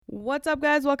What's up,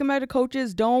 guys? Welcome back to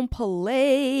Coaches Don't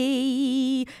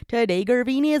Play. Today,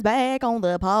 Gervine is back on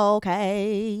the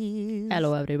podcast.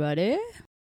 Hello, everybody.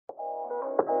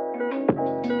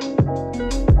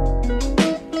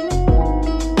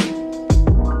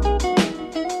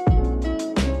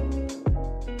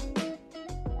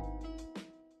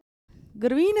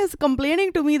 Gervine is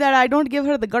complaining to me that I don't give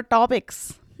her the good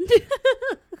topics.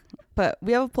 But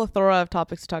we have a plethora of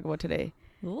topics to talk about today.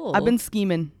 Ooh. I've been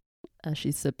scheming. As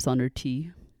she sips on her tea,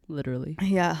 literally.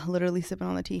 Yeah, literally sipping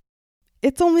on the tea.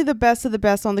 It's only the best of the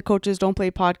best on the Coaches Don't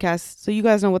Play podcast, so you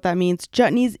guys know what that means.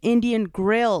 Chutney's Indian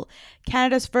Grill,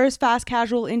 Canada's first fast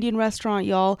casual Indian restaurant,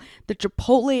 y'all. The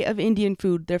Chipotle of Indian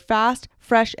food. They're fast,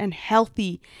 fresh, and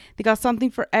healthy. They got something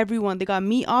for everyone. They got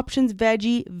meat options,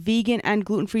 veggie, vegan, and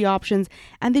gluten-free options.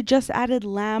 And they just added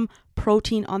lamb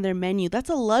protein on their menu.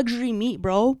 That's a luxury meat,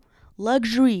 bro.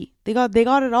 Luxury. They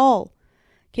got it all.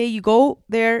 Okay, you go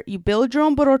there, you build your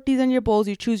own barotis and your bowls,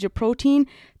 you choose your protein,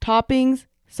 toppings,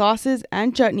 sauces,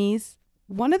 and chutneys.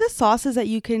 One of the sauces that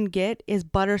you can get is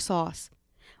butter sauce.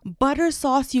 Butter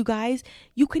sauce, you guys.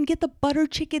 You can get the butter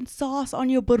chicken sauce on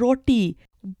your baroti.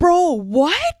 Bro,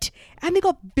 what? And they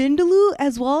got vindaloo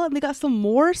as well, and they got some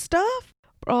more stuff.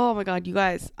 Oh my God, you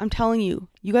guys, I'm telling you,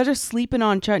 you guys are sleeping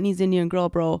on Chutney's Indian Grill,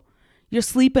 bro. You're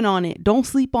sleeping on it. Don't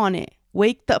sleep on it.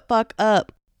 Wake the fuck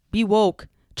up. Be woke.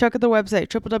 Check out their website,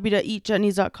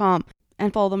 www.eatchutneys.com,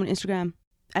 and follow them on Instagram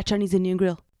at Chutney's Indian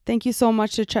Grill. Thank you so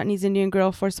much to Chutney's Indian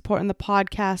Grill for supporting the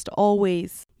podcast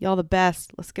always. Y'all the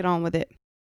best. Let's get on with it.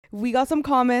 We got some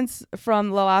comments from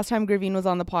the last time Gervine was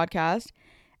on the podcast,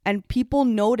 and people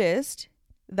noticed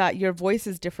that your voice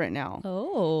is different now.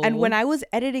 Oh. And when I was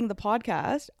editing the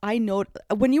podcast,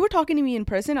 when you were talking to me in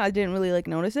person, I didn't really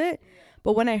notice it.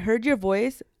 But when I heard your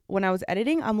voice, when I was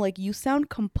editing, I'm like, you sound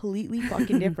completely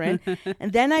fucking different.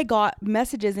 And then I got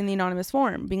messages in the anonymous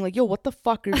form being like, yo, what the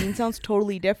fuck? Gervine sounds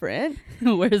totally different.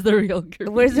 Where's the real Gervine?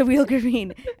 Where's the real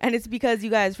Gervine? And it's because, you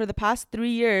guys, for the past 3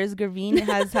 years, Gervine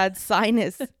has had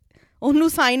sinus. Oh, no,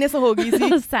 sinus hogi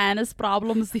si. Sinus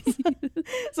problems.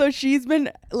 So she's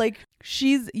been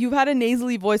you've had a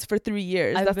nasally voice for 3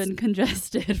 years. I've been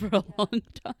congested for a long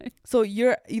time. So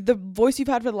the voice you've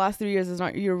had for the last 3 years is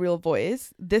not your real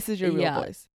voice. This is your real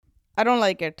voice. I don't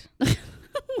like it. I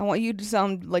want you to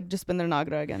sound like Jaspinder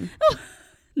Nagra again.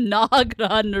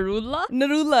 Nagra Narula?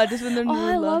 Narula, Jaspinder Narula. Oh,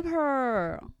 I love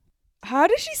her. How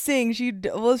does she sing? She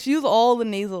used all the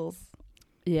nasals.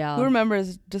 Yeah. Who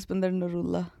remembers Jaspinder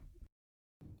Narula?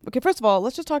 Okay, first of all,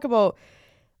 let's just talk about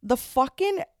the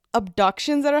fucking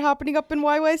abductions that are happening up in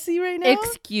YYC right now.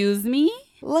 Excuse me?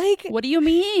 What do you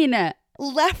mean?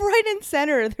 Left, right, and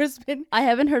center. There's been... I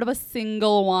haven't heard of a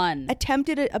single one.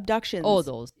 Attempted abductions. Oh,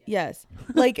 those. Yes.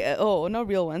 Not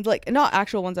real ones. Not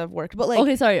actual ones that have worked, but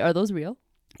Okay, sorry. Are those real?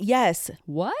 Yes.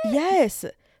 What? Yes.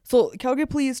 So Calgary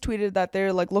Police tweeted that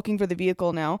they're looking for the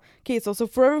vehicle now. Okay, so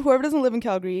for whoever doesn't live in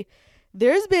Calgary,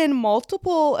 there's been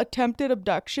multiple attempted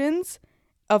abductions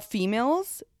of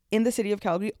females in the city of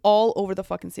Calgary, all over the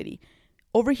fucking city.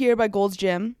 Over here by Gold's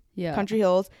Gym, Country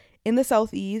Hills, in the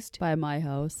southeast, by my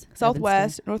house,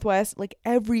 southwest, northwest,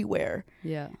 everywhere.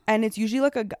 Yeah. And it's usually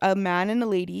a man and a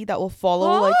lady that will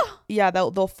follow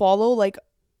they'll follow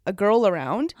a girl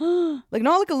around.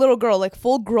 Not a little girl,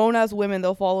 full grown ass women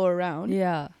they'll follow around.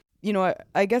 Yeah. You know,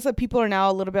 I guess that people are now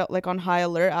a little bit on high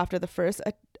alert after the first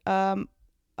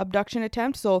abduction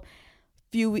attempt. So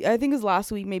I think it was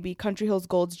last week, maybe Country Hills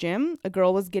Gold's Gym, a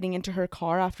girl was getting into her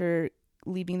car after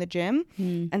leaving the gym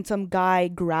and some guy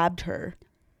grabbed her.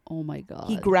 Oh my God.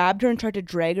 He grabbed her and tried to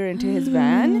drag her into his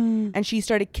van, and she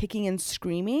started kicking and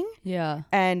screaming. Yeah.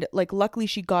 And luckily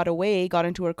she got away, got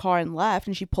into her car and left,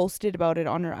 and she posted about it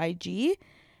on her IG.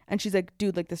 And she's like,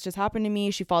 dude, this just happened to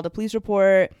me. She filed a police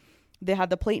report. They had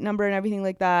the plate number and everything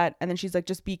like that. And then she's like,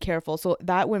 just be careful. So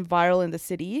that went viral in the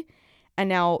city. And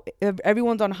now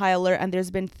everyone's on high alert, and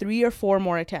there's been 3 or 4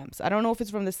 more attempts. I don't know if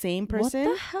it's from the same person.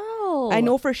 What the hell? I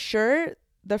know for sure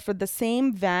for the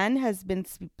same van has been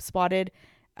spotted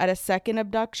at a second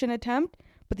abduction attempt,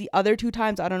 but the other 2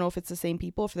 times, I don't know if it's the same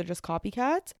people, if they're just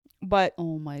copycats. But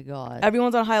oh my God,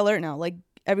 everyone's on high alert now.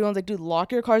 Everyone's like, dude,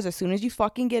 lock your cars as soon as you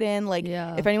fucking get in.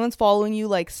 If anyone's following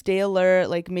you, stay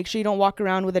alert. Make sure you don't walk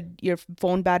around with your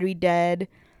phone battery dead.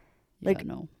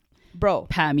 No. Bro,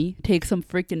 Pammy, take some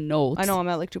freaking notes. I know I'm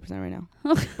at 2% right now,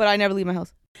 but I never leave my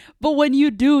house. But when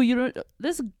you do, you don't.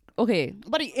 Okay.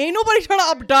 But ain't nobody trying to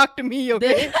abduct me.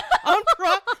 Okay, I'm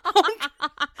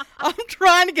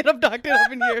trying to get abducted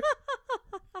up in here.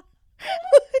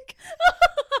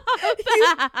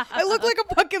 I look like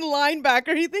a fucking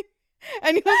linebacker. You think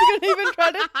anyone's gonna even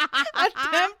try to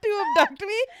attempt to abduct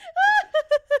me?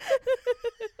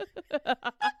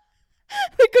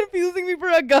 They could be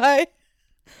a guy.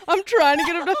 I'm trying to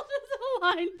get him to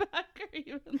How does a linebacker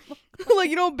even look? like,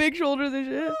 you know, big shoulders and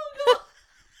shit.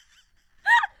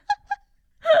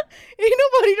 Ain't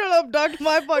nobody trying to abduct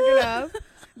my fucking ass.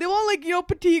 They want, like, you know,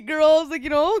 petite girls, like, you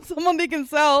know, someone they can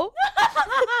sell.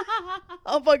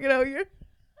 I'll fucking out here.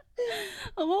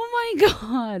 Oh my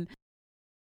god.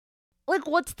 Like,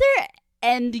 what's their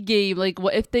end game? Like,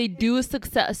 what if they do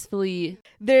successfully?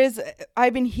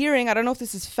 I've been hearing, I don't know if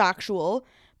this is factual,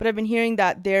 but I've been hearing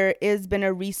that there has been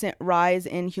a recent rise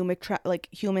in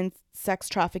human sex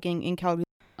trafficking in Calgary.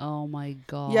 Oh my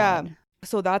god. Yeah.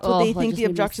 So that's what they that think just the made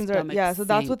my abductions are. stomach Yeah. So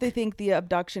that's what they think the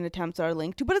abduction attempts are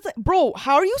linked to. But it's like, bro,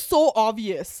 how are you so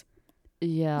obvious?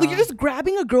 Yeah. Like, you're just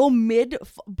grabbing a girl mid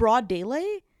broad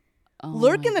daylight?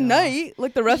 Lurk in the night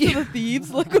like the rest of the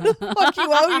thieves. Like, what the fuck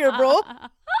you out here, bro?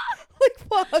 Like,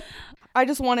 fuck. I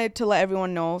just wanted to let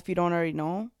everyone know, if you don't already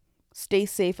know, stay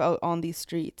safe out on these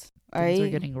streets. Things are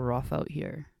getting rough out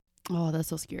here. Oh, that's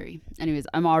so scary. Anyways,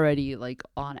 I'm already like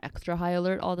on extra high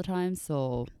alert all the time,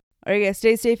 so. All right, guys,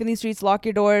 stay safe in these streets. Lock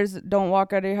your doors. Don't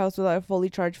walk out of your house without a fully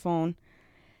charged phone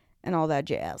and all that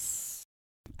jazz.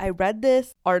 I read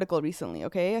this article recently,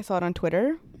 okay? I saw it on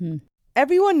Twitter.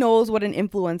 Everyone knows what an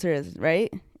influencer is,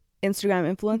 right?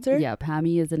 Instagram influencer. Yeah,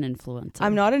 Pammy is an influencer.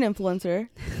 I'm not an influencer.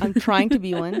 I'm trying to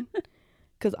be one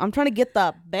because I'm trying to get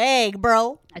the bag,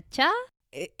 bro. Acha?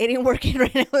 It ain't working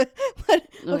right now. But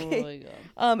okay. Oh my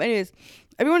god. Anyways,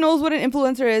 everyone knows what an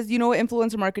influencer is. You know what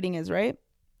influencer marketing is, right?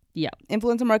 Yeah.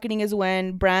 Influencer marketing is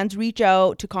when brands reach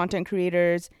out to content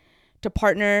creators to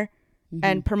partner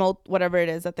and promote whatever it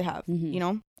is that they have. You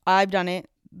know, I've done it.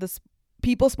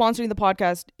 People sponsoring the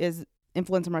podcast is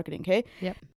influencer marketing. Okay.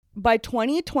 Yep. By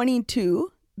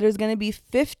 2022, there's going to be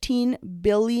 $15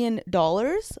 billion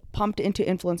pumped into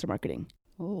influencer marketing.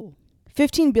 Oh.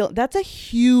 15 billion. That's a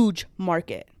huge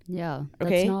market. Yeah.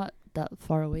 Okay. That's not that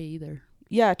far away either.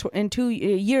 Yeah. In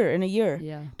a year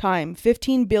Yeah. time,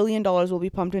 $15 billion will be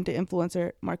pumped into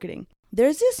influencer marketing.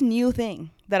 There's this new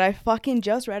thing that I fucking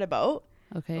just read about.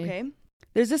 Okay.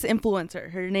 There's this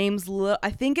influencer. Her name's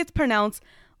I think it's pronounced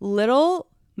Little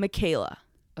Michaela.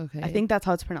 Okay. I think that's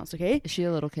how it's pronounced. Okay. Is she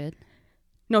a little kid?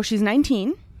 No, she's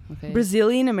 19. Okay.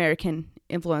 Brazilian American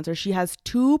influencer. She has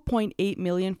 2.8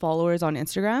 million followers on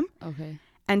Instagram. Okay.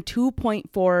 And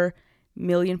 2.4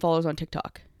 million followers on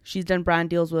TikTok. She's done brand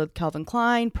deals with Calvin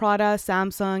Klein, Prada,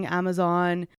 Samsung,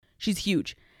 Amazon. She's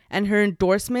huge. And her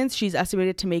endorsements, she's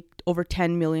estimated to make over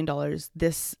 $10 million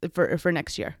for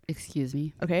next year. Excuse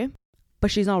me. Okay.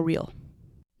 But she's not real.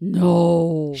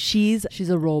 No. She's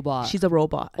a robot. She's a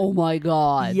robot. Oh my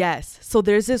god. Yes. So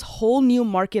there's this whole new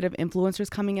market of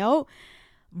influencers coming out.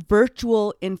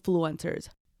 Virtual influencers.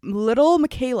 Little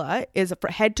Michaela is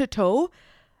head to toe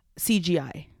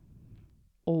CGI.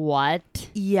 What?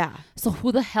 Yeah. So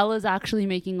who the hell is actually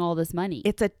making all this money?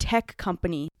 It's a tech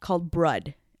company called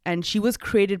Brud. And she was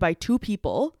created by two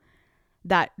people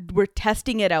that were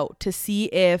testing it out to see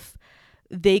if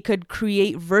they could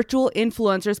create virtual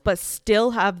influencers but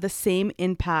still have the same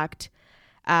impact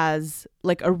as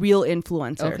like a real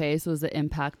influencer. Okay, so is the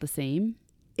impact the same?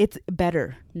 It's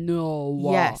better. No.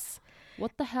 Yes.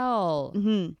 What the hell?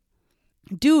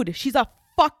 Dude, she's a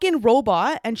fucking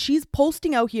robot and she's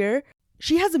posting out here.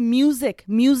 She has music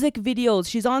videos.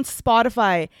 She's on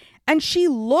Spotify and she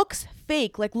looks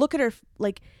fake. Like, look at her.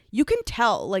 Like, you can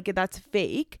tell like that's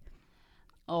fake.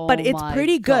 Oh, but it's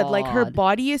pretty good. God. Like, her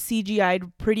body is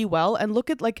CGI'd pretty well. And look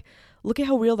at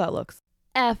how real that looks.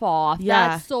 F off. Yeah.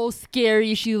 That's so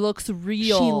scary. She looks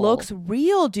real. She looks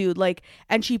real, dude. Like,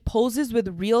 and she poses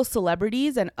with real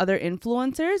celebrities and other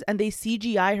influencers and they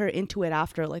CGI her into it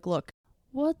after. Like, look.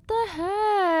 What the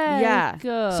heck?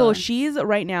 Yeah. So she's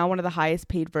right now one of the highest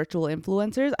paid virtual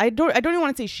influencers. I don't even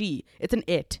want to say she. It's an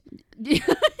it.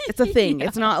 It's a thing. Yeah.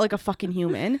 It's not like a fucking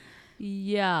human.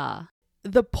 Yeah.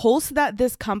 The post that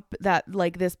this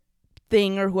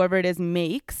thing or whoever it is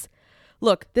makes.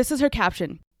 Look, this is her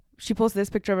caption. She posted this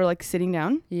picture of her like sitting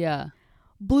down. Yeah.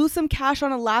 Blew some cash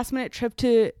on a last minute trip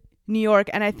to New York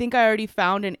and I think I already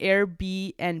found an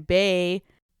Airbnb.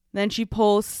 Then she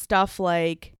posts stuff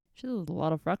like, she has a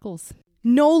lot of freckles.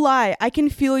 No lie, I can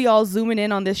feel y'all zooming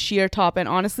in on this sheer top and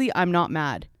honestly, I'm not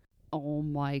mad. Oh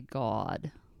my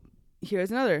god.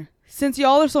 Here's another. Since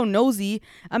y'all are so nosy,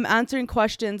 I'm answering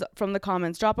questions from the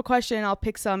comments. Drop a question, I'll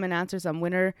pick some and answer some.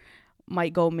 Winner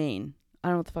might go main. I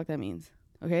don't know what the fuck that means.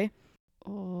 Okay?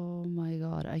 Oh my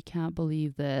god, I can't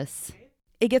believe this.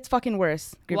 It gets fucking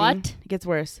worse. Graveen. What? It gets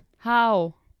worse.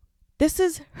 How? This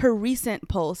is her recent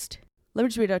post. Let me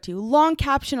just read it out to you. Long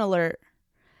caption alert.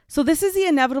 So this is the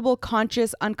inevitable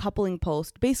conscious uncoupling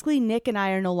post. Basically, Nick and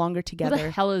I are no longer together. Who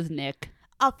the hell is Nick?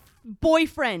 a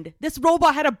boyfriend. This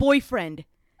robot had a boyfriend.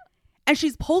 And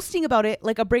she's posting about it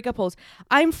like a breakup post.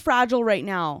 I'm fragile right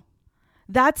now.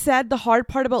 That said, the hard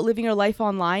part about living your life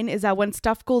online is that when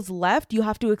stuff goes left, you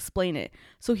have to explain it.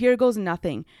 So here goes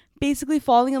nothing. Basically,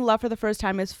 falling in love for the first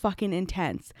time is fucking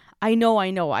intense. I know.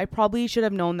 I probably should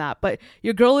have known that. But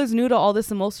your girl is new to all this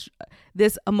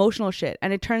emotional shit.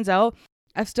 And it turns out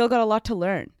I've still got a lot to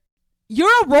learn.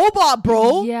 You're a robot,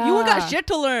 bro. Yeah. You ain't got shit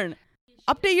to learn.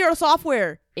 Update your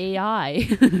software. AI.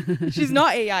 She's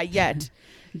not AI yet.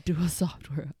 Do a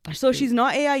software update. So she's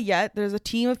not AI yet. There's a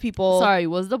team of people. Sorry,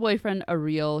 was the boyfriend a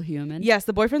real human? Yes,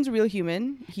 the boyfriend's a real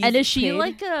human. And is she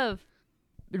like a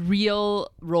real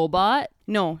robot?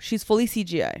 No, she's fully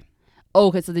CGI. Oh,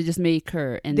 okay, so they just make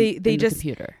her in the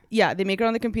computer. Yeah, they make her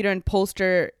on the computer and post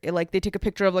her. Like, they take a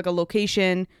picture of like a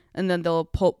location and then they'll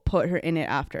put her in it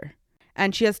after.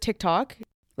 And she has TikTok.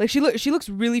 Like, she looks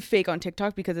really fake on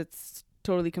TikTok because it's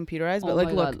totally computerized. But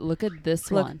like, look at this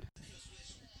one.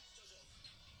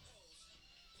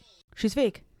 She's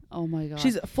fake. Oh my god.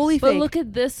 She's fully fake. But look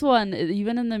at this one.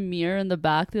 Even in the mirror in the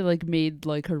back, they like made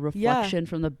like her reflection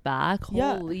from the back.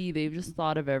 Holy, they've just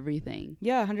thought of everything.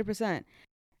 Yeah, 100%.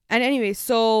 And anyway,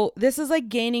 so this is like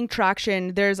gaining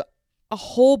traction. There's a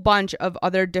whole bunch of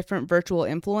other different virtual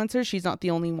influencers. She's not the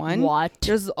only one. What?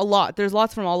 There's a lot. There's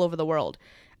lots from all over the world.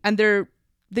 And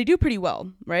they do pretty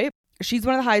well, right? She's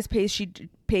one of the highest paid. She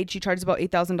charges about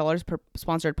 $8,000 per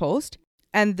sponsored post.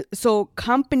 And so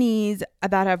companies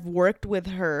that have worked with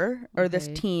her or this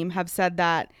team have said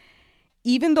that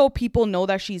even though people know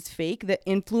that she's fake, the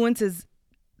influence is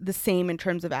the same in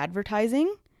terms of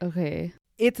advertising. Okay.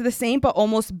 It's the same, but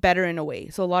almost better in a way.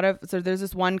 So there's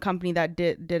this one company that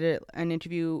did an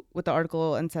interview with the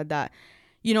article and said that,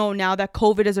 you know, now that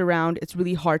COVID is around, it's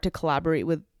really hard to collaborate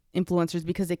with influencers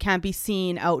because they can't be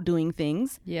seen out doing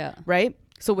things. Yeah. Right.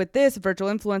 So with this virtual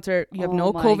influencer, you have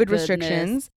no COVID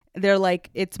restrictions. They're like,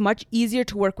 it's much easier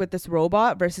to work with this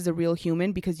robot versus a real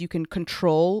human because you can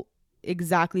control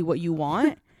exactly what you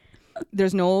want.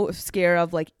 There's no scare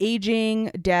of like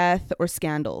aging, death, or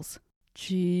scandals.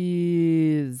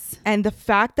 Jeez. And the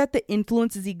fact that the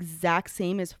influence is the exact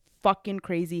same is fucking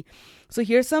crazy. So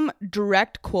here's some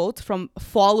direct quotes from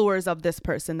followers of this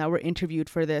person that were interviewed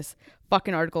for this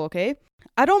fucking article, okay?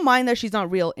 I don't mind that she's not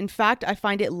real. In fact, I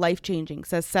find it life-changing,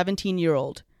 says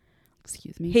 17-year-old.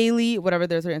 Excuse me. Haley, whatever,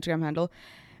 there's her Instagram handle.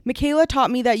 Michaela taught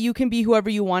me that you can be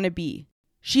whoever you want to be.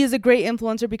 She is a great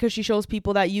influencer because she shows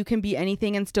people that you can be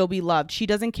anything and still be loved. She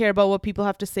doesn't care about what people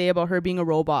have to say about her being a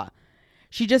robot.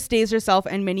 She just stays herself,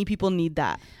 and many people need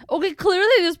that. Okay, clearly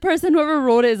this person, whoever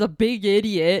wrote it, is a big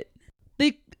idiot.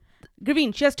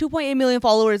 Graveen, she has 2.8 million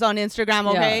followers on Instagram,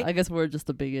 okay? Yeah, I guess we're just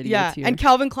the big idiots here. And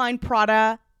Calvin Klein,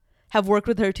 Prada have worked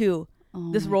with her too.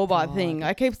 This robot thing.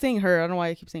 I keep saying her. I don't know why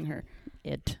I keep saying her.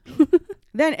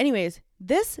 Then anyways,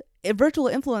 this virtual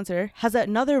influencer has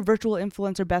another virtual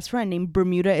influencer best friend named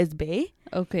Bermuda is Bay.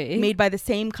 Okay. Made by the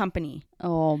same company.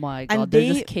 Oh my god. And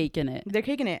they're just caking it. They're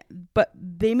caking it. But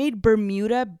they made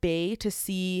Bermuda Bay to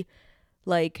see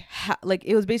like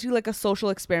it was basically like a social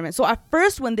experiment. So at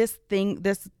first when this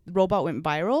robot went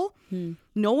viral,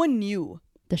 no one knew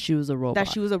that she was a robot.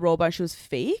 She was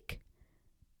fake.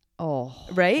 Oh.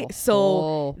 Right?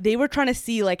 So they were trying to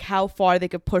see like how far they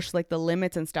could push like the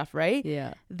limits and stuff, right?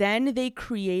 Yeah. Then they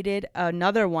created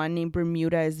another one named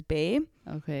Bermuda is Bay.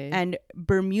 Okay. And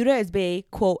Bermuda is Bay,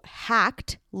 quote,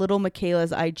 hacked little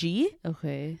Michaela's IG.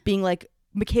 Okay. Being like,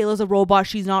 Michaela's a robot,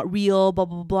 she's not real, blah,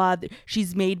 blah, blah.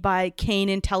 She's made by Kane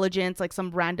Intelligence, like some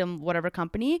random whatever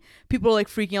company. People are like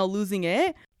freaking out, losing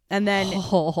it. And then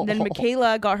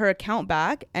Michaela got her account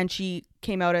back and she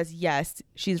came out as, yes,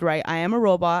 she's right. I am a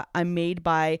robot. I'm made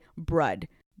by Brud,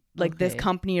 like this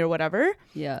company or whatever.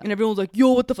 Yeah. And everyone was like,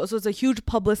 yo, what the fuck? So it's a huge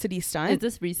publicity stunt. Is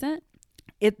this recent?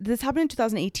 This happened in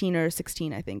 2018 or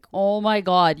 16, I think. Oh my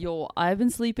god, yo, I've been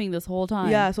sleeping this whole time.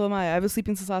 Yeah, so am I. I was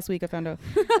sleeping since last week, I found out.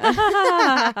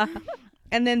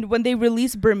 And then when they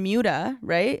released Bermuda,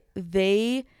 right,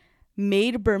 they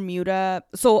made Bermuda.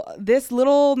 So this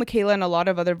little Michaela and a lot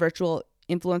of other virtual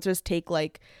influencers take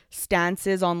like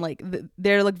stances on like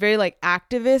they're like very like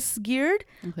activist geared.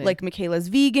 Okay. Like Michaela's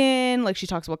vegan, like she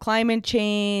talks about climate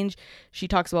change, she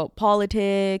talks about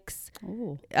politics.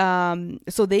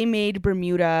 So they made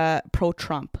Bermuda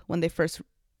pro-Trump when they first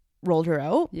rolled her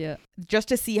out. Yeah. Just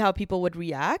to see how people would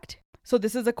react. So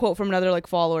this is a quote from another like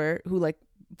follower who like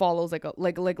follows like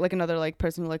another like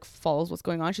person who like follows what's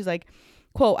going on. She's like,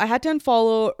 quote, I had to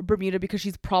unfollow Bermuda because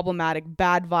she's problematic,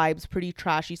 bad vibes, pretty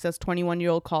trashy, says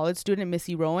 21-year-old college student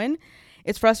Missy Rowan.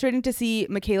 It's frustrating to see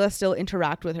Michaela still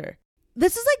interact with her.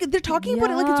 This is like, they're talking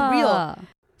about it like it's real.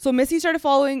 So Missy started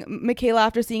following Michaela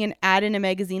after seeing an ad in a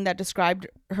magazine that described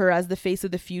her as the face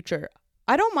of the future.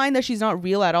 I don't mind that she's not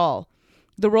real at all.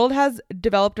 The world has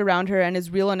developed around her and is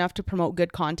real enough to promote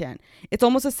good content. It's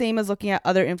almost the same as looking at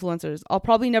other influencers. I'll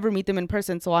probably never meet them in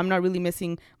person, so I'm not really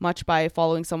missing much by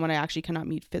following someone I actually cannot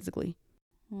meet physically.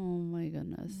 Oh my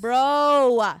goodness.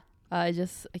 Bro, I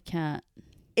can't.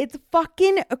 it's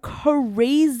fucking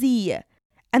crazy.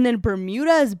 And then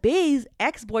Bermuda's Bay's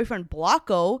ex-boyfriend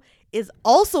Blocko is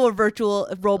also a virtual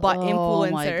robot influencer.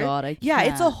 Oh my God, I can't. Yeah,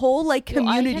 it's a whole like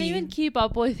community. I can't even keep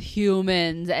up with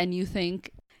humans, and you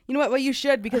think, you know what? Well, you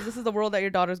should, because this is the world that your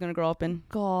daughter's gonna grow up in.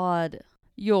 God,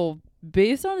 yo,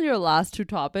 based on your last two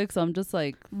topics, I'm just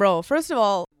like, bro. First of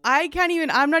all, I'm not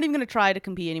even gonna try to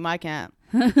compete anymore. I can't.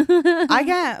 I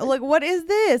can't. Like, what is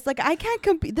this? Like, I can't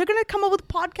compete. They're gonna come up with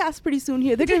podcasts pretty soon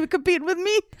here. They're gonna compete with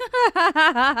me.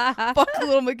 Fuck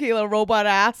little Michaela, robot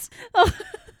ass.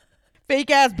 Fake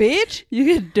ass bitch. You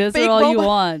can diss her all you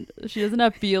want. She doesn't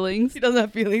have feelings. She doesn't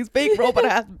have feelings. Fake robot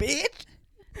ass bitch.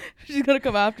 She's gonna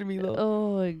come after me though.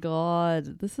 Oh my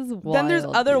God, this is wild. Then there's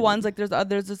other ones, like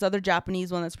there's this other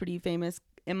Japanese one that's pretty famous,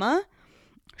 Emma.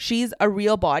 She's a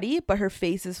real body, but her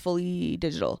face is fully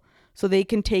digital. So they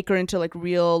can take her into like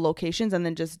real locations and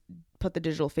then just put the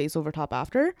digital face over top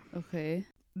after. Okay.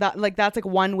 That's like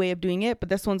one way of doing it, but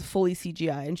this one's fully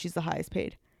CGI and she's the highest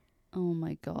paid. Oh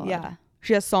my God. Yeah.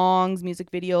 She has songs,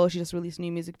 music video. She just released a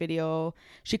new music video.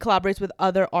 She collaborates with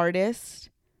other artists.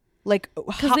 Like,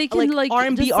 they can, like,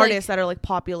 R&B just, artists that are like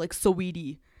popular, like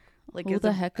Saweetie. Like, who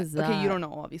the heck is that? Okay, you don't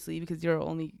know obviously because you're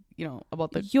only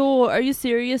about the. Yo, are you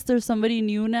serious? There's somebody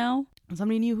new now.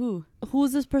 Somebody new who?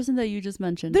 Who's this person that you just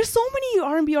mentioned? There's so many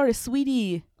R&B artists,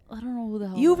 sweetie. I don't know who the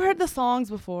hell. You've heard the songs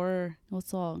before. What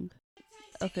song?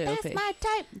 Okay. That's my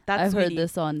type. That's I've Sweetie. heard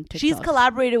this on TikTok. She's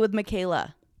collaborated with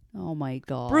Michaela. Oh my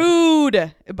God.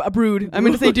 Brood. Brood. I'm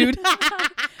gonna say dude.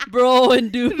 Bro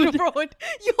and dude. Bro, yo,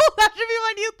 that should be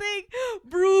my new thing.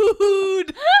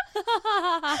 Brood.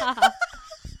 I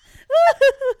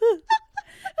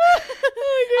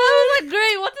was like,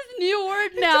 great, what's this new word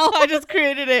now? I just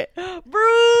created it.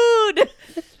 Brood.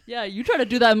 Yeah, you try to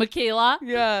do that, Michaela.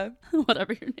 Yeah.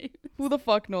 Whatever your name is. Who the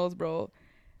fuck knows, bro?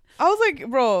 I was like,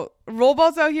 bro,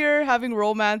 robots out here having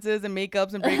romances and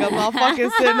makeups and breakups. I'll fucking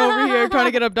sitting over here trying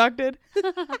to get abducted.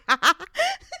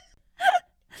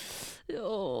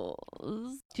 Oh.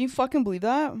 Do you fucking believe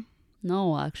that?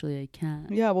 No, actually, I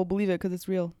can't. Yeah, we'll believe it because it's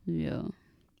real. Yeah.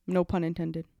 No pun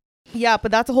intended. Yeah,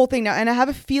 but that's a whole thing now. And I have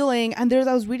a feeling, and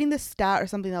I was reading this stat or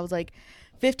something that was like,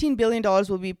 $15 billion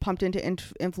will be pumped into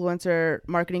influencer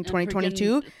marketing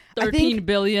 2022. 13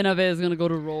 billion of it is going to go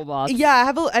to robots.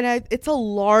 Yeah, it's a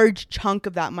large chunk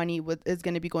of that money is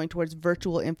going to be going towards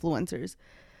virtual influencers.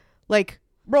 Like,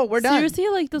 bro, we're done. Seriously,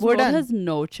 like this world has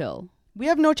no chill. We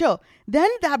have no chill. Then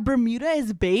that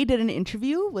Bermuda's Bay did an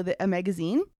interview with a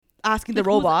magazine asking the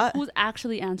robot who's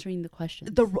actually answering the question.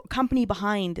 The company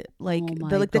behind, like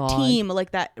the team,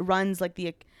 like that runs like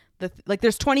the like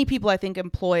there's 20 people I think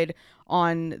employed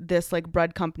on this like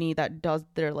bread company that does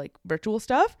their like virtual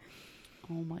stuff.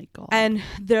 Oh my God. And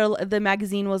the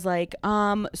magazine was like,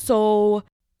 so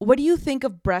what do you think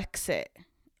of Brexit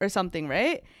or something,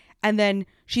 right? And then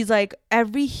she's like,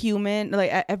 every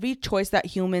choice that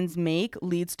humans make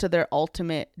leads to their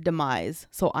ultimate demise.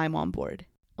 So I'm on board.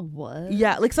 What?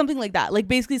 Yeah, like something like that. Like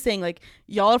basically saying like,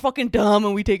 y'all are fucking dumb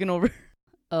and we taking over.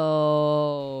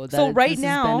 Oh, so right this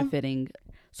now, is benefiting.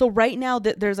 So right now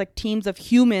there's like teams of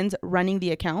humans running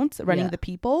the accounts, running the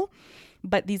people,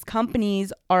 but these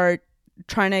companies are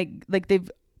trying to like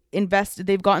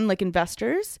they've gotten like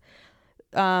investors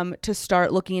to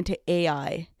start looking into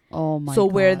AI. Oh my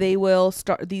God. Where they will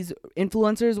start, these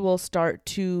influencers will start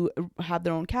to have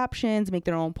their own captions, make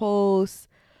their own posts,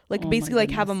 like basically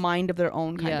like have a mind of their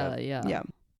own kind of. Yeah.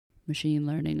 Machine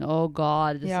learning. Oh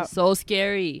God, this is so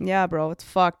scary. Yeah, bro, it's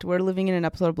fucked. We're living in an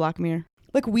episode of Black Mirror.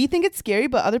 Like we think it's scary,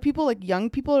 but other people, like young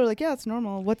people, are like, yeah, it's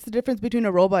normal. What's the difference between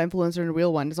a robot influencer and a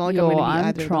real one? It's not like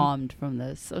I'm traumatized from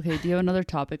this. Okay, do you have another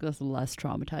topic that's less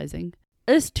traumatizing?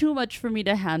 It's too much for me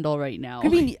to handle right now. I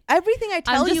mean, everything I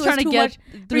tell you is too much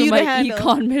for you to handle.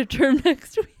 Econ midterm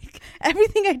next week.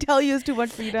 Everything I tell you is too much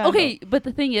for you to handle. Okay, but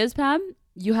the thing is, Pam,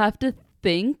 you have to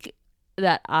think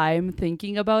that I'm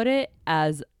thinking about it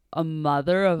as a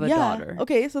mother of a daughter.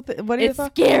 Okay, so what are your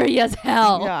thoughts? It's scary as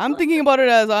hell. Yeah, I'm thinking about it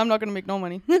as I'm not gonna make no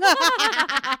money. This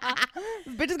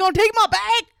bitch is gonna take my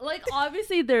bag. Like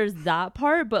obviously there's that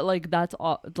part, but like that's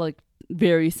like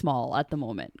very small at the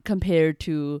moment compared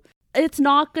to. It's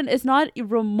not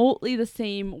remotely the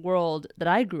same world that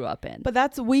I grew up in.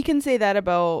 But we can say that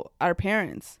about our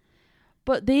parents.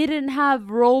 But they didn't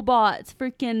have robots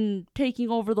freaking taking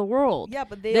over the world. Yeah,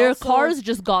 but their cars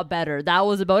just got better. That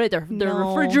was about it. Their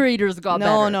refrigerators got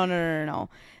better. No.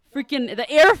 Freaking the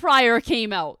air fryer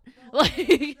came out. Like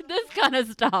this kind of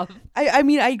stuff. I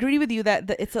mean, I agree with you that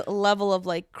it's a level of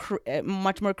like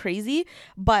much more crazy.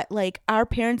 But like our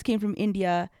parents came from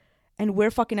India, and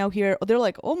we're fucking out here. They're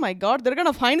like, oh my god, they're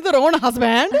gonna find their own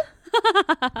husband.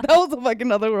 That was like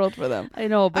another world for them. I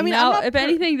know, but I mean, now if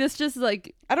anything, this just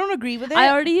like I don't agree with it. I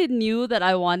already knew that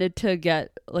I wanted to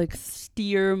get like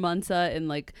steer Mansa in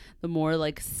like the more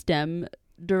like STEM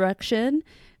direction.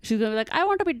 She's gonna be like, I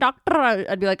want to be doctor.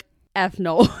 I'd be like, F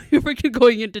no, you're freaking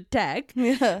going into tech.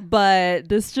 Yeah. But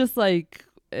this just like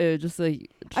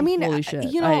I mean, holy shit.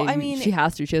 I mean, she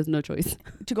has to. She has no choice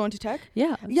to go into tech.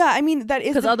 Yeah. I mean, that is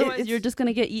because otherwise you're just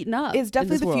gonna get eaten up. It's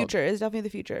definitely the future. It's definitely the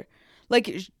future. Like,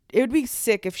 it would be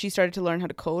sick if she started to learn how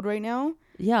to code right now.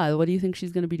 Yeah. What do you think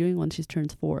she's gonna be doing when she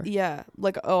turns 4? Yeah.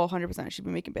 Like, 100%. She'd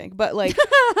be making bank. But like,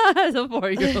 as a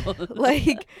 4-year-old.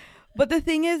 Like, but the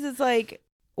thing is like,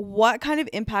 what kind of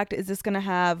impact is this going to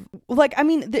have? Like, I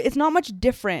mean, it's not much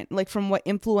different, like, from what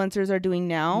influencers are doing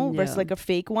now versus, like, a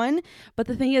fake one. But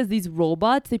the thing is, these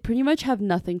robots, they pretty much have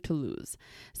nothing to lose.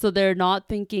 So they're not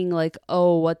thinking, like,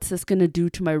 oh, what's this going to do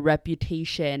to my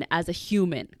reputation as a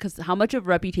human? Because how much of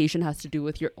reputation has to do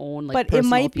with your own, like,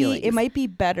 personal feelings? It might be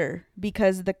better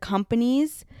because the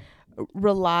companies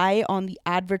rely on the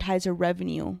advertiser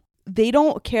revenue. They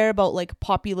don't care about like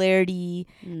popularity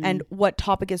and what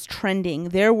topic is trending.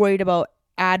 They're worried about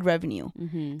ad revenue.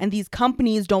 And these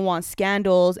companies don't want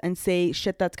scandals and say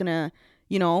shit that's gonna,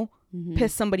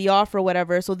 piss somebody off or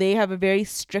whatever. So they have a very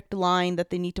strict line that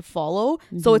they need to follow.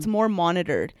 So it's more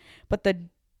monitored. But the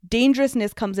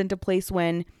dangerousness comes into place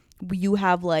when you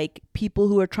have like people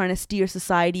who are trying to steer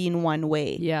society in one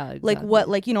way. Yeah, exactly. Like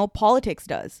what politics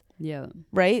does. Yeah.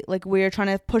 Right? Like we're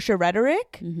trying to push a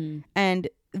rhetoric and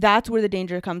that's where the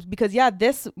danger comes, because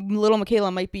this little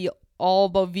Michaela might be all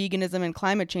about veganism and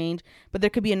climate change, but there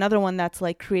could be another one that's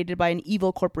like created by an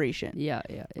evil corporation. Yeah.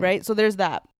 Right? So there's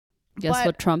that. Guess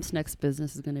what Trump's next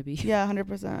business is going to be. Yeah,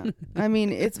 100%. I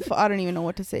mean, I don't even know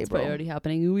what to say, bro. It's already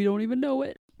happening. We don't even know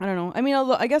it. I don't know. I mean,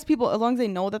 I guess people, as long as they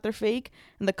know that they're fake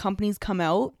and the companies come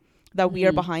out that we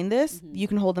are behind this, you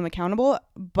can hold them accountable.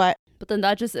 But then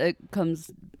that just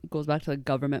goes back to like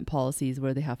government policies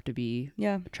where they have to be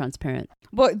transparent.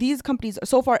 But these companies,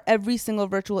 so far, every single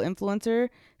virtual influencer,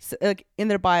 like in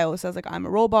their bio says like, I'm a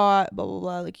robot, blah blah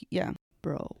blah. Like, yeah,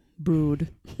 bro, brood.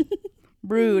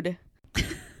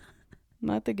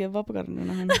 Not to give up. I gotta do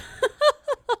nothing.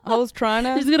 I was trying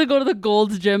to. He's gonna go to the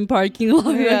Gold's Gym parking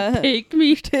lot. Yeah, take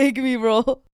me,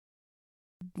 bro.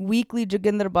 Weekly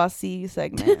Joginder Basi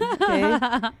segment.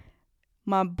 Okay.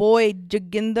 My boy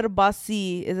Joginder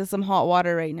Basi is in some hot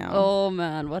water right now. Oh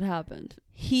man, what happened?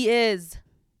 He is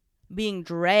being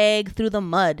dragged through the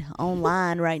mud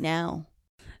online right now.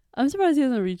 I'm surprised he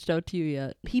hasn't reached out to you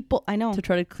yet. People, I know. To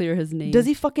try to clear his name. Does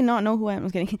he fucking not know who I am? I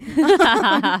was kidding.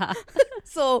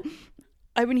 So,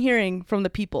 I've been hearing from the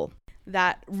people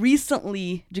that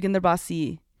recently Joginder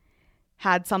Basi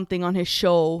had something on his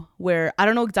show where, I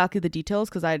don't know exactly the details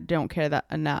because I don't care that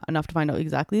enough to find out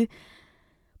exactly.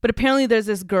 But apparently there's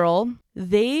this girl,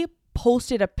 they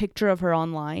posted a picture of her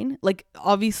online. Like,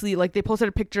 obviously, like, they posted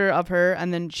a picture of her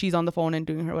and then she's on the phone and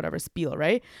doing her whatever spiel,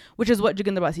 right? Which is what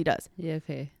Joginder Basi does. Yeah,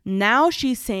 okay. Now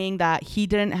she's saying that he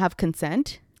didn't have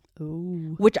consent.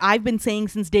 Ooh. Which I've been saying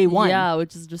since day one. Yeah,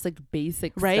 which is just like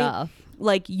basic stuff.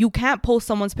 Like, you can't post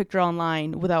someone's picture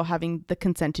online without having the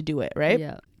consent to do it, right?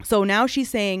 Yeah. So now she's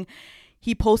saying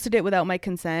he posted it without my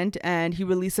consent and he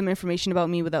released some information about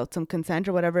me without some consent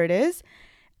or whatever it is.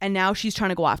 And now she's trying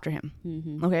to go after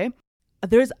him. Okay.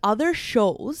 There's other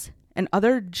shows and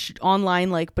other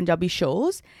online like Punjabi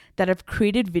shows that have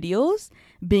created videos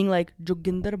being like,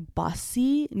 Joginder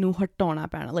Basi nu hatona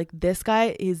paina. Like, this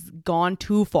guy is gone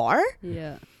too far.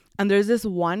 Yeah. And there's this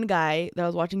one guy that I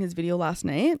was watching his video last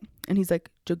night and he's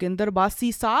like, Joginder Basi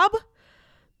saab,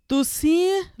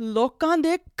 tusi lokan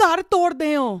de kar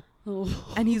torde ho.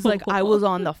 And he's like, I was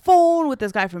on the phone with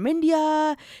this guy from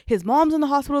India. His mom's in the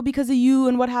hospital because of you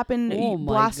and what happened,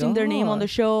 blasting their name on the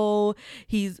show.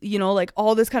 He's, like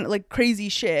all this kind of like crazy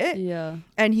shit. Yeah.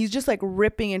 And he's just like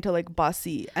ripping into like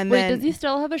Basi. And wait, does he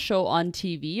still have a show on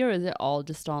TV or is it all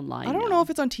just online? I don't know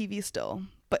if it's on TV still.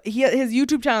 But his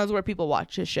YouTube channel is where people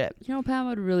watch his shit. Pam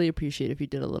would really appreciate if you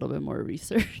did a little bit more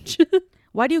research.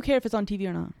 Why do you care if it's on TV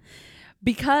or not?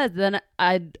 Because then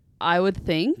I would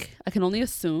think, I can only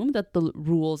assume that the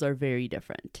rules are very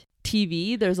different.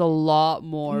 TV, there's a lot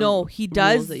more. No, he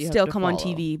does still come on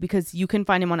TV because you can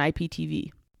find him on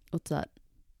IPTV. What's that?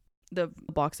 The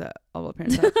box that all the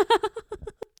parents have.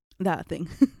 That thing.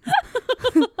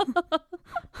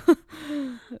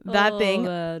 That thing.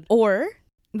 Man.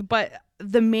 But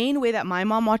the main way that my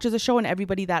mom watches the show and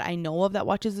everybody that I know of that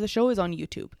watches the show is on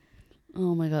YouTube.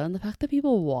 Oh my god. And the fact that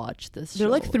people watch this They're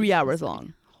show like 3 is hours just, like,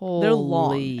 long. holy. They're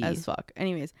long as fuck.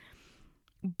 Anyways.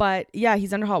 But yeah,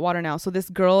 he's under hot water now. So this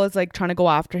girl is like trying to go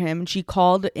after him. And she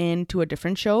called in to a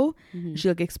different show. Mhm. She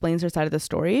like explains her side of the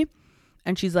story.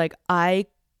 And she's like,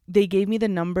 they gave me the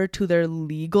number to their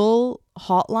legal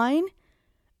hotline.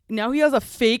 Now he has a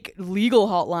fake legal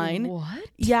hotline. What?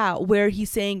 Yeah, where he's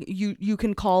saying you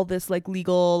can call this like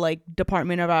legal like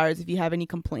department of ours if you have any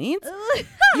complaints.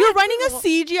 You're running a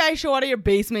CGI show out of your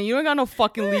basement. You don't got no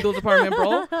fucking legal department,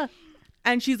 bro.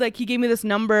 And she's like, he gave me this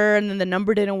number and then the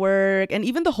number didn't work. And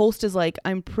even the host is like,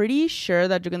 I'm pretty sure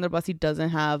that Joginder Basi doesn't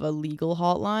have a legal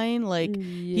hotline. Like,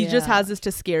 he just has this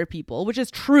to scare people, which is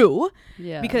true.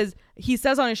 Yeah. Because he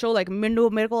says on his show, like,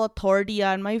 Mindu medical authority.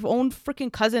 And my own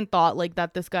freaking cousin thought, like,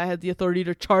 that this guy had the authority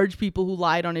to charge people who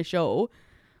lied on his show.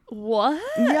 What?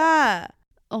 Yeah.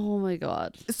 Oh my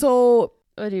god. So,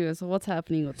 anyway, so what's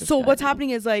happening with this so guy what's now?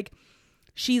 happening is, like,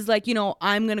 she's like, you know,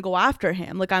 I'm going to go after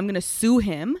him. Like, I'm going to sue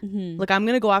him. Mhm. Like, I'm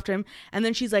going to go after him. And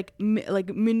then she's like,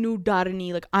 Minu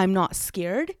Darani, like, I'm not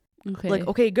scared. Okay. Like,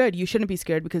 okay, good. You shouldn't be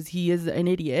scared because he is an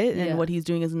idiot and Yeah. what he's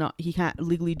doing is not, he can't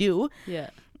legally do. Yeah.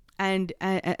 And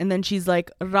then she's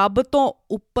like, Rab to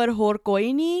uppar hor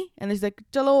koi nahi. And she's like,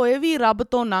 Chalo, ye bhi Rab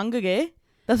to nang ge.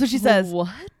 That's what she says.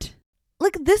 What?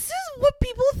 Like, this is what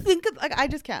people think of. Like, I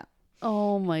just can't.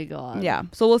 Oh my god. Yeah.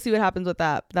 So we'll see what happens with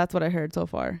that. That's what I heard so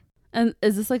far. And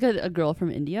is this like a girl from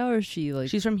India or is she like...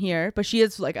 She's from here, but she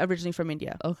is like originally from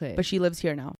India. Okay. But she lives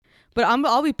here now. But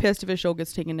I'll be pissed if his show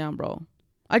gets taken down, bro.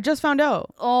 I just found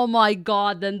out. Oh my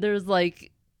god. Then there's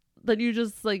like... Then you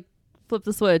just like flip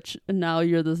the switch and now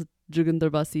you're this Joginder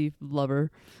Basi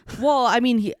lover. Well, I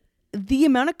mean, the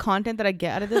amount of content that I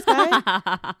get out of this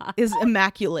guy is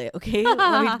immaculate, okay?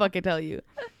 Let me fucking tell you.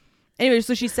 Anyway,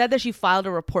 so she said that she filed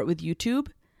a report with YouTube.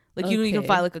 Like, you can Okay.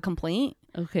 file like a complaint.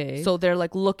 Okay. So they're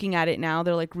like looking at it now.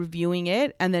 They're like reviewing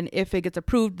it. And then if it gets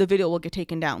approved, the video will get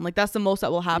taken down. Like, that's the most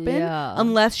that will happen. Yeah.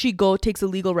 Unless she takes a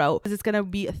legal route. Because it's going to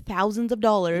be thousands of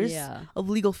dollars of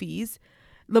legal fees.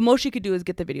 The most she could do is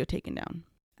get the video taken down.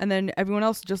 And then everyone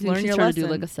else just learn she's your trying lesson. to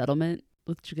do like a settlement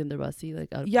with Joginder Basi,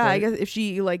 like out of Yeah, I court? guess if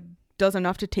she like does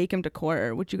enough to take him to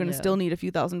court, which you're gonna Yeah. still need a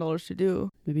few $1,000s to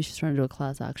do. Maybe she's trying to do a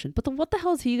class action. But what the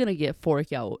hell is he gonna get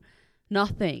fork out?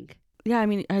 Nothing. Yeah, I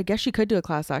mean, I guess she could do a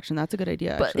class action. That's a good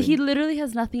idea. But actually. he literally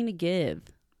has nothing to give.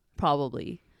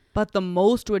 Probably. But the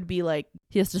most would be like,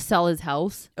 He has to sell his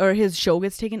house. or his show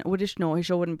gets taken. No, his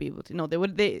show wouldn't be able to. No, they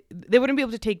wouldn't be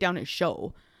able to take down his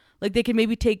show. Like, they could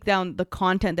maybe take down the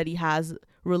content that he has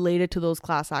related to those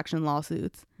class action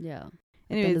lawsuits. Yeah.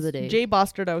 Anyways, end of the day. Jay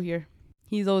Bostard out here.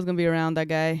 He's always gonna be around, that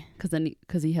guy.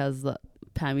 Because he has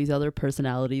Pammy's other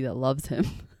personality that loves him.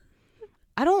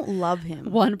 I don't love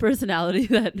him. One personality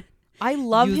that I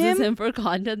love uses him. him for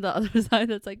content. The other side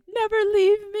that's like, never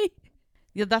leave me.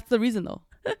 Yeah, that's the reason though.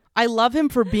 I love him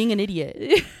for being an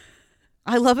idiot.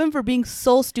 I love him for being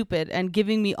so stupid and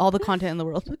giving me all the content in the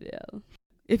world. Yeah.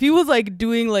 If he was like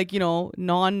doing like, you know,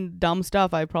 non-dumb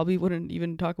stuff, I probably wouldn't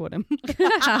even talk about him.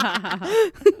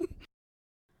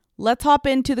 Let's hop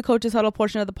into the Coach's Huddle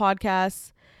portion of the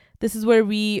podcast. This is where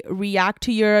we react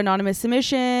to your anonymous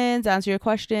submissions, answer your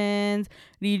questions,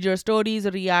 read your stories,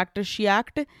 react to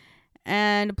sheact.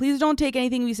 And please don't take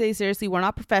anything we say seriously. We're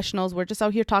not professionals. We're just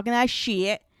out here talking that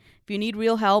shit. If you need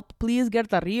real help, please get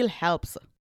the real helps.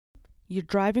 You're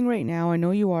driving right now. I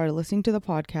know you are, listening to the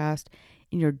podcast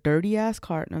in your dirty ass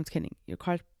car. No, I'm just kidding. Your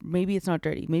car, maybe it's not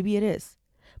dirty. Maybe it is.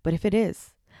 But if it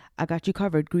is, I got you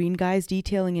covered. Green Guys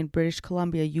Detailing in British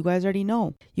Columbia. You guys already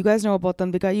know. You guys know about them.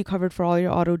 They got you covered for all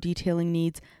your auto detailing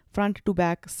needs, front to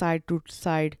back, side to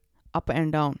side, up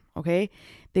and down. Okay?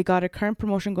 They got a current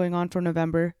promotion going on for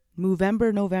November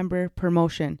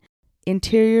promotion.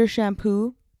 Interior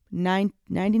shampoo,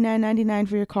 $99.99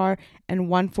 for your car and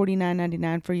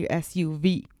 $149.99 for your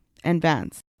SUV and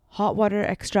vans. Hot water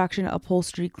extraction,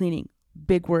 upholstery cleaning.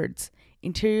 Big words.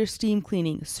 Interior steam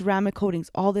cleaning, ceramic coatings,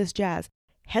 all this jazz.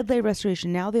 Headlight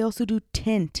restoration. Now they also do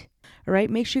tint. All right.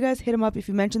 Make sure you guys hit them up. If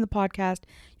you mention the podcast,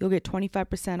 you'll get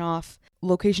 25% off.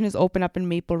 Location is open up in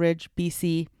Maple Ridge,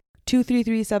 BC.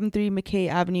 23373 McKay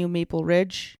Avenue, Maple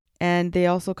Ridge. And they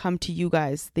also come to you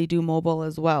guys. They do mobile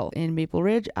as well in Maple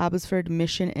Ridge, Abbotsford,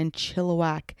 Mission, and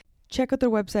Chilliwack. Check out their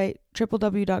website,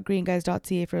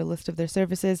 www.greenguys.ca, for a list of their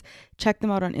services. Check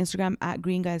them out on Instagram at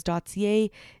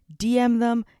greenguys.ca. DM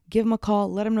them, give them a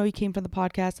call, let them know you came from the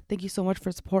podcast. Thank you so much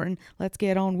for supporting. Let's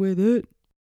get on with it.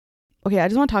 Okay, I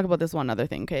just want to talk about this one other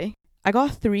thing, okay? I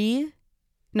got 3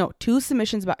 No, 3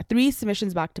 submissions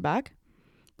back to back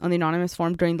on the anonymous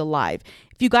form during the live.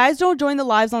 If you guys don't join the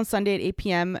lives on Sunday at 8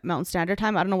 p.m. Mountain Standard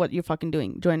Time, I don't know what you're fucking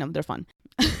doing. Join them. They're fun.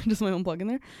 Just my own plug in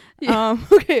there. Yeah.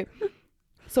 Okay.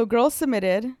 So girls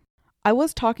submitted. I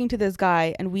was talking to this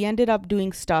guy and we ended up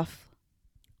doing stuff.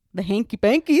 The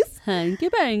hanky-pankies.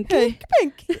 Hanky-panky.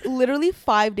 Literally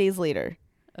 5 days later.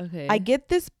 Okay. I get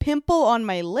this pimple on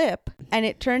my lip and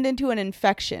it turned into an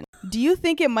infection. Do you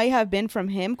think it might have been from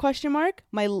him? ?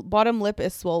 My bottom lip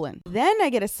is swollen. Then I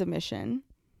get a submission.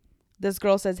 This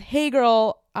girl says, hey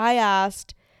girl, I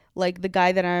asked like the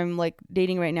guy that I'm like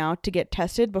dating right now to get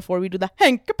tested before we do the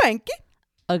hanky-panky.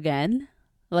 Again?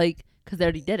 Like, because they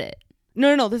already did it.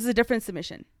 No. This is a different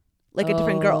submission. Like a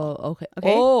different girl. Okay.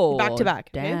 Okay. Oh, back to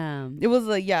back. Damn. Okay? It was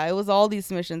like, it was all these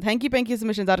submissions. Hanky-panky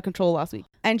submissions out of control last week.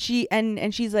 And she's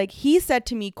like, he said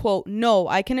to me, quote, no,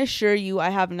 I can assure you I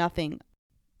have nothing.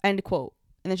 End quote.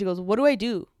 And then she goes, what do I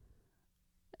do?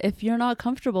 If you're not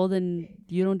comfortable, then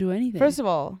you don't do anything. First of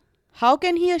all, how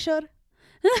can he assure?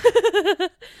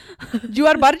 You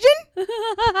are virgin?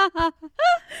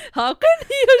 How can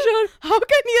he assure? How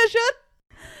can he assure?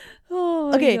 Oh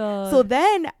my Okay, God. so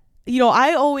then,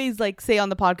 I always like say on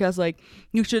the podcast, like,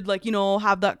 you should like,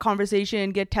 have that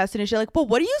conversation, get tested and shit. Like, but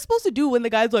what are you supposed to do when the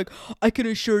guy's like, I can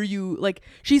assure you, like,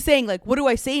 she's saying like, what do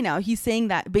I say now? He's saying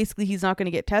that basically he's not going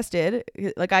to get tested.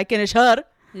 Like, I can assure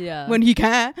when he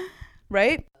can't.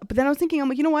 Right. But then I was thinking, I'm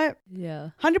like, you know what?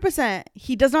 Yeah. 100%.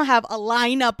 He does not have a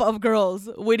lineup of girls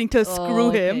waiting to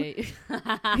screw him. He's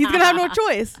going to have no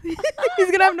choice. He's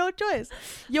going to have no choice.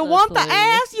 You That's want hilarious. the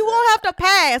ass? You won't have to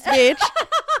pass, bitch.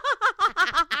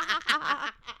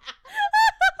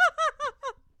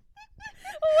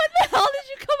 What the hell did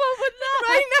you come up with that?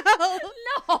 Right now.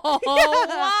 No. Yeah.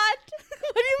 What?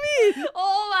 What do you mean?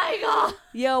 Oh my God.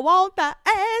 You want the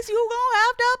ass? You gonna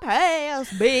have to pass,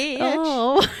 bitch.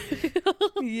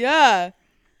 Oh. Yeah.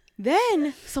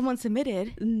 Then someone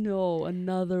submitted No,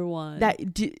 another one. that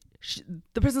the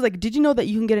person's like, did you know that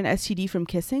you can get an STD from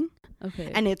kissing?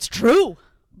 Okay. And it's true.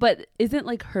 But isn't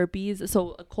like herpes,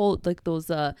 so a cold, like those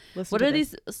Listen what to are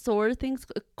this. these sore things?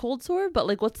 A cold sore? But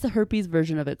like what's the herpes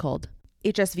version of it called?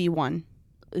 HSV1.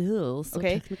 Ew, so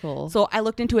Okay. technical. So I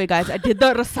looked into it, guys. I did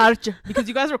the research because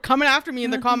you guys were coming after me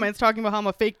in the comments talking about how I'm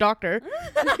a fake doctor.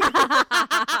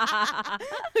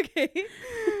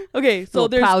 Okay. So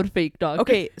there's proud fake dog.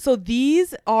 okay. So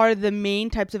these are the main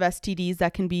types of STDs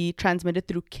that can be transmitted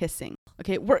through kissing.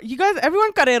 Okay, you guys,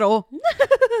 everyone carero.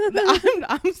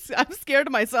 I'm scared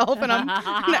of myself, and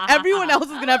everyone else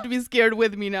is gonna have to be scared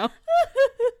with me now.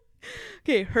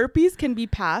 Okay, herpes can be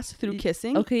passed through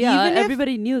kissing. Okay, yeah, even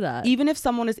everybody knew that. even if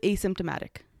someone is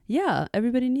asymptomatic. Yeah,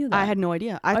 everybody knew that. I had no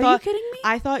idea. Are you kidding me?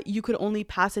 I thought you could only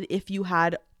pass it if you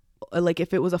had, like,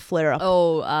 if it was a flare up.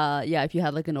 Oh, yeah, if you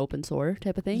had like an open sore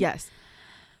type of thing. Yes.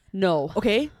 No.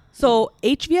 Okay. So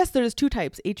HVS, there's 2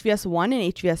 types, HVS1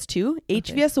 and HVS2. Okay.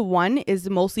 HVS1 is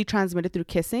mostly transmitted through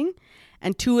kissing,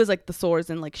 and 2 is like the sores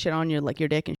and like shit on your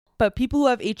dick. But people who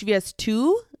have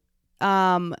HVS2,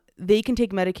 they can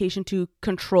take medication to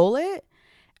control it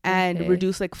and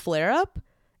reduce like flare up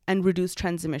and reduce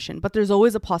transmission. But there's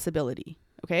always a possibility.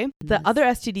 Okay. The Yes. other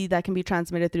STD that can be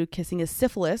transmitted through kissing is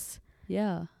syphilis.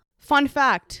 Yeah. Fun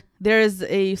fact, there is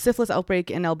a syphilis outbreak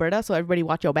in Alberta, so everybody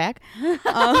watch your back.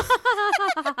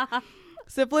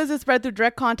 Syphilis is spread through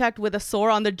direct contact with a sore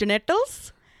on the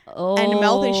genitals and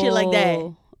mouth and shit like that.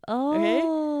 Oh.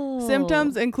 Okay?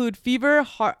 Symptoms include fever,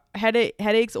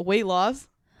 headaches, weight loss.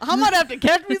 I'm gonna have to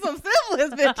catch me some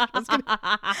syphilis, bitch. Just kidding.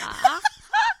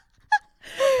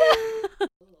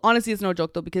 Honestly, it's no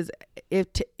joke though, because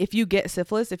if you get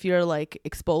syphilis, if you're like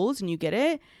exposed and you get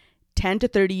it, 10 to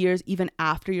 30 years even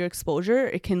after your exposure,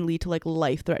 it can lead to like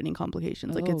life-threatening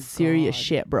complications. Like, it's serious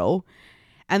shit, bro.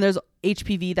 And there's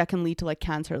HPV that can lead to like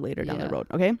cancer later down the road.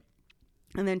 Okay.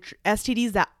 And then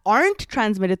STDs that aren't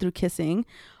transmitted through kissing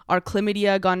are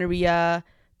chlamydia, gonorrhea,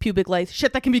 pubic lice,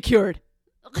 shit that can be cured.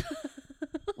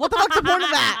 What the fuck's the point of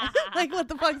that? Like, what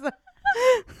the fuck's that?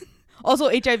 Also,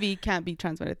 HIV can't be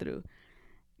transmitted through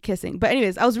kissing. But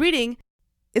anyways, I was reading,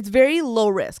 it's very low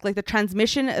risk. Like, the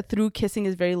transmission through kissing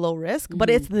is very low risk, but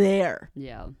it's there.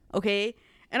 Yeah. Okay.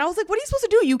 And I was like, what are you supposed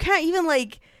to do? You can't even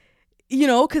like, you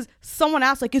know, because someone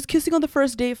asked, like, is kissing on the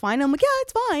first date fine? And I'm like, yeah,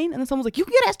 it's fine. And then someone's like, you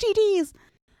can get STDs.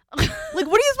 Like,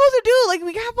 what are you supposed to do? Like,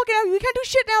 we can't do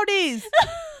shit nowadays.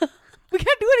 We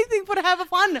can't do anything but have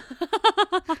fun.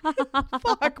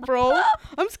 Fuck, bro.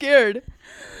 I'm scared.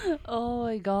 Oh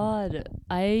my God.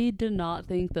 I did not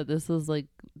think that this was like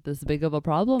this big of a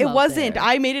problem. It out wasn't. there.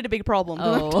 I made it a big problem.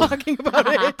 Oh. I'm talking about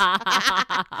it.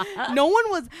 No one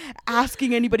was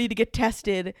asking anybody to get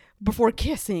tested before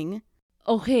kissing.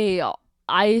 Okay.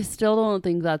 I still don't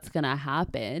think that's gonna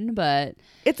happen, but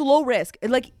It's low risk.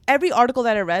 Like every article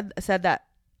that I read said that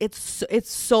it's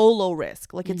so low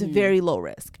risk. Like it's very low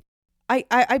risk.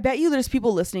 I bet you there's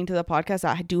people listening to the podcast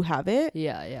that do have it.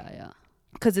 yeah.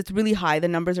 Because it's really high. The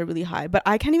numbers are really high. But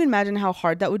I can't even imagine how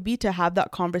hard that would be to have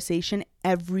that conversation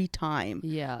every time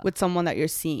with someone that you're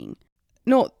seeing.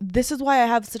 No, this is why I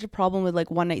have such a problem with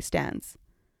like one night stands.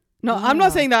 No, I'm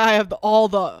not saying that I have all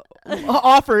the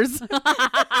offers.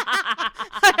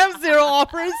 I have 0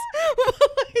 offers.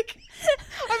 Like,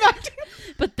 I'm acting.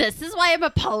 But this is why I'm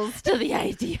opposed to the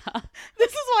idea.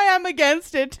 This is why I'm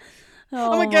against it.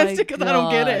 I'm against it because I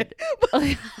don't get it.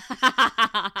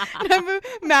 And I'm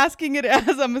masking it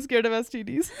as I'm scared of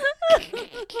STDs.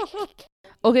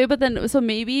 Okay, but then, so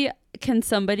maybe can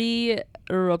somebody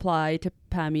reply to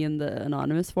Pammy in the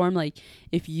anonymous form? Like,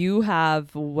 if you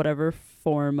have whatever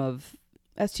form of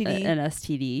STD, an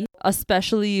STD,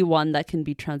 especially one that can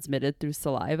be transmitted through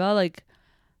saliva, like,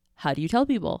 how do you tell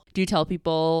people? Do you tell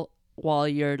people while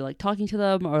you're like talking to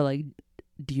them, or like,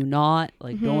 do you not?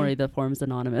 Like, don't worry, the form's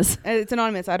anonymous. It's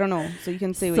anonymous. I don't know, so you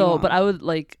can say what you want. But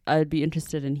I'd be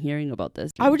interested in hearing about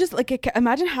this. I would just like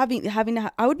imagine having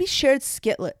to. I would be shared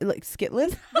skitless. What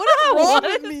is wrong what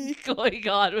with is me? going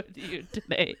on with you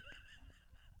today?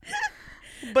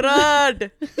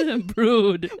 Brood.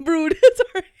 Brood.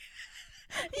 Sorry.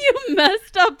 You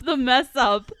messed up the mess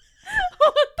up.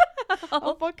 What the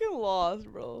hell? I'm fucking lost,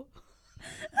 bro.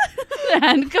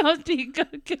 Handcuffed.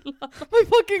 My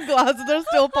fucking glasses are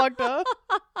still fucked up.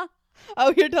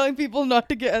 Out here telling people not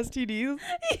to get STDs.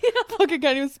 Yeah. Fucking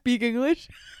can't even speak English.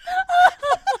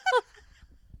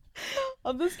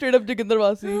 I'm the straight up Joginder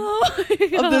Wasi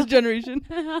of this generation.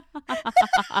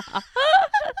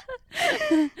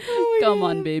 Come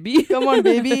on, baby. Come on,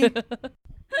 baby.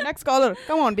 Next caller.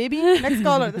 Come on, baby. Next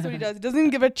caller. That's what he does. He doesn't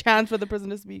even give a chance for the person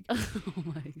to speak. Oh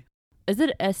my God. Is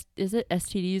it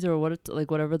STDs or what? It's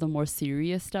like whatever the more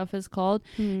serious stuff is called.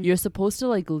 You're supposed to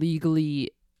like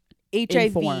legally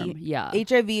HIV. inform. Yeah.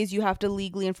 HIV is you have to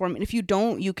legally inform, and if you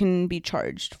don't, you can be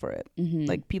charged for it.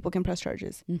 Like people can press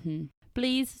charges.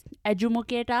 Please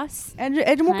educate us.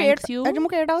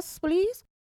 Educate us, please.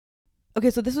 Okay,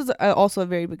 so this was also a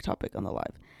very big topic on the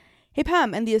live. Hey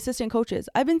Pam and the assistant coaches,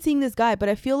 I've been seeing this guy, but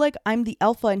I feel like I'm the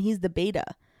alpha and he's the beta.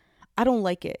 I don't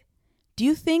like it. Do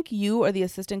you think you or the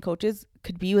assistant coaches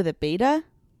could be with a beta?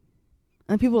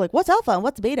 And people are like, what's alpha and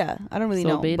what's beta? I don't really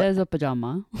know. So beta is a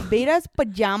pajama. Beta is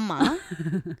pajama.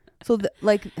 So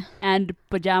and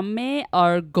pajama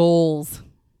are goals.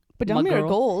 Pajama are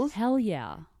goals? Hell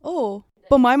yeah. Oh.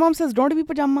 But my mom says don't be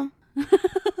pajama.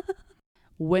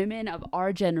 Women of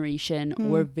our generation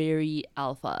were very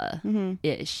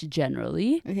alpha-ish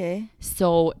generally. Okay.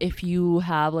 So if you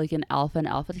have like an alpha and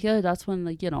alpha together, that's when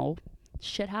like,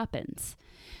 shit happens.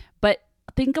 But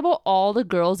think about all the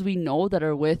girls we know that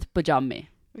are with pajama.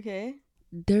 Okay.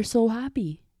 They're so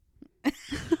happy.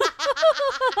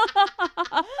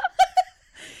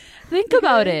 Think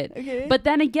about it. Okay. But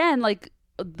then again, like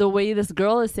the way this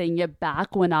girl is saying it,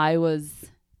 back when I was,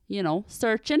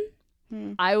 searching,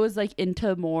 I was like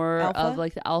into more alpha? of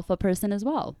like the alpha person as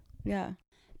well. Yeah.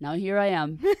 Now here I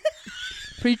am.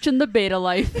 Preaching the beta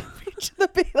life. Preaching the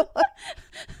beta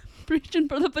life. Preaching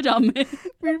for the pajama.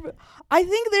 I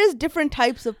think there's different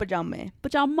types of pajama.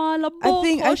 Pajama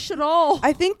labo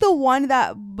I think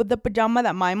the pajama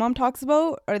that my mom talks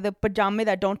about are the pajama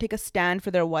that don't take a stand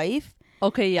for their wife.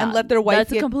 Okay, yeah. And let their wife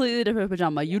That's a completely different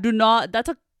pajama. You do not, that's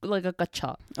like a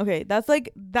kacha. Okay, that's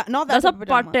like that. Not that. That's a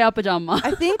patya pajama.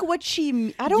 I think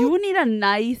You need a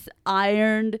nice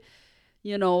ironed,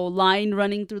 line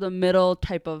running through the middle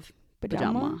type of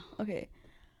pajama. Okay.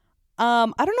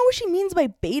 I don't know what she means by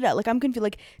beta. Like I'm confused.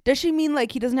 Like, does she mean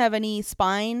like he doesn't have any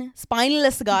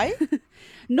spineless guy?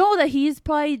 No, that he's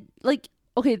probably like,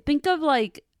 okay, think of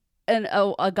like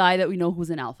a guy that we know who's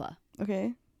an alpha.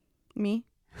 Okay, me.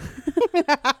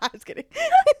 Just kidding.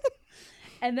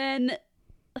 And then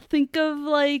think of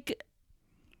like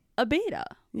a beta.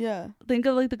 Yeah. Think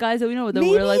of like the guys that we know that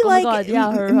maybe we're like, oh my god,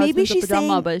 yeah, her maybe husband's she's a pajama,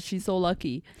 saying, but she's so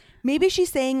lucky. Maybe she's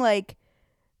saying like,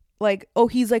 oh,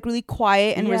 he's like really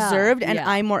quiet and reserved, and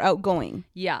I'm more outgoing.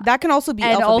 Yeah, that can also be.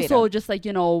 And alpha, also beta. just like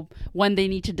when they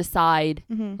need to decide,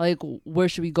 like where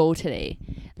should we go today,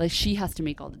 like she has to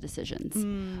make all the decisions.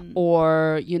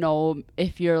 Or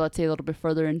if you're, let's say, a little bit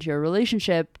further into your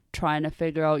relationship, trying to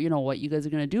figure out what you guys are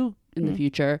gonna do in the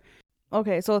future.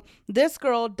 Okay, so this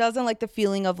girl doesn't like the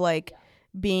feeling of like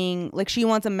being like, she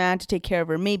wants a man to take care of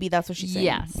her. Maybe that's what she's saying.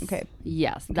 Yes. Okay.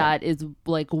 Yes, that is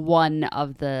like one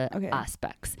of the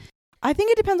aspects. I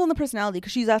think it depends on the personality,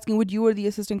 because she's asking, would you or the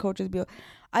assistant coaches be?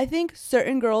 I think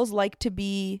certain girls like to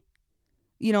be,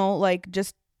 like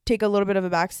just take a little bit of a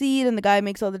back seat and the guy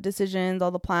makes all the decisions,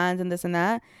 all the plans and this and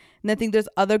that. And I think there's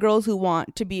other girls who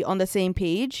want to be on the same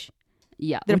page.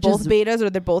 Yeah. They're both betas or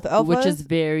they're both alphas. Which is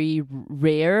very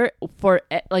rare for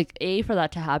like A, for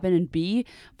that to happen, and B,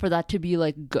 for that to be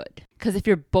like good. Because if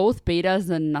you're both betas,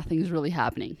 then nothing's really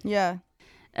happening. Yeah.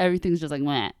 Everything's just like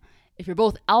meh. If you're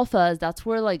both alphas, that's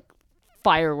where like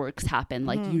fireworks happen,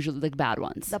 like usually like bad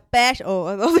ones. The bash. Oh,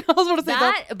 I was about to say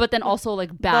that. But then also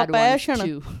like bad ones passion.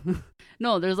 too.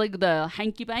 No, there's like the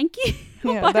hanky panky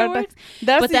Yeah, fireworks.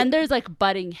 that's But then there's like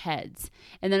butting heads.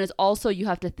 And then it's also, you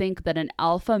have to think that an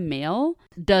alpha male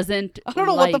doesn't I don't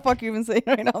know what the fuck you're even saying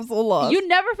right now. I'm so lost. You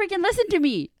never freaking listen to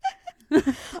me.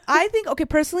 I think, okay,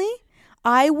 personally,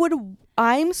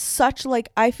 I'm such like,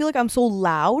 I feel like I'm so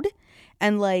loud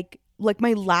and like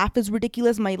my laugh is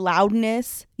ridiculous, my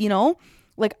loudness, you know?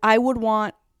 Like I would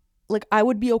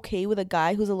be okay with a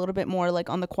guy who's a little bit more like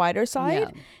on the quieter side.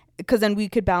 Yeah. Because then we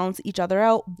could balance each other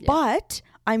out. Yeah. But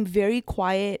I'm very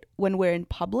quiet when we're in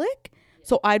public.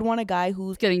 So I'd want a guy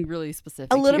who's Getting really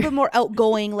specific. a little bit more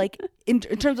outgoing, like in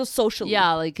terms of socially.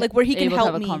 Yeah, like where he can able help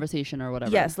to have me. a conversation or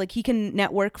whatever. Yes, like he can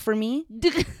network for me.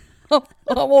 I'm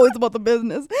always about the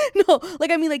business. No,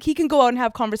 like I mean, like he can go out and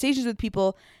have conversations with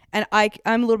people, and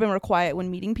I'm a little bit more quiet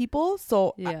when meeting people.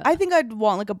 So Yeah. I think I'd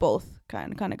want like a both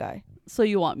kind of guy. So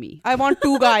you want me. I want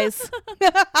two guys.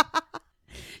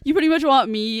 You pretty much want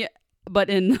me, but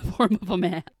in the form of a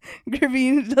man.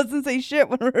 Gravine doesn't say shit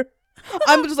when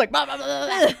I'm just like, blah, blah, blah,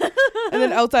 blah. And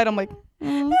then outside I'm like,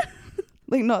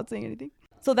 like not saying anything.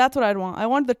 So that's what I'd want. I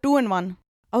want the 2-in-1.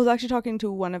 I was actually talking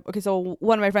to one of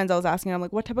my friends. I was asking, I'm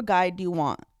like, what type of guy do you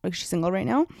want? Like, she's single right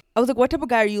now. I was like, what type of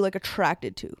guy are you like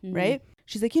attracted to? Mm-hmm. Right?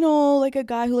 She's like, you know, like a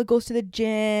guy who like goes to the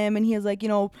gym and he has like, you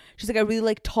know, she's like, I really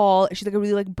like tall. She's like, I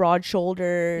really like broad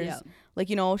shoulders. Yeah. Like,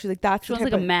 you know, she's like, that's She the wants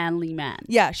type like a of, manly man.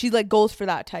 yeah, she like goes for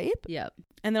that type. Yeah.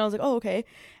 And then I was like, oh, okay.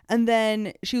 And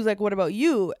then she was like, what about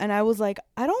you? And I was like,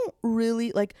 I don't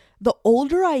really like, the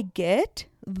older I get,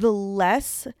 the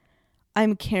less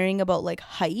I'm caring about like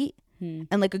height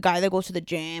and like a guy that goes to the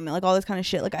gym and like all this kind of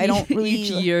shit. Like I don't really. Each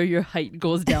year your height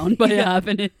goes down by half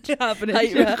an inch.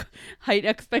 Height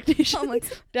expectation. I'm like,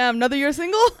 damn, another year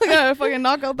single? I gotta fucking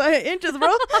knock out the inches, bro.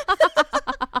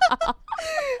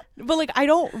 But like I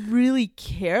don't really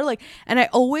care, like, and I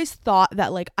always thought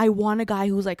that like I want a guy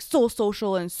who's like so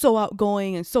social and so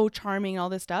outgoing and so charming and all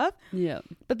this stuff. Yeah.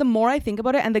 But the more I think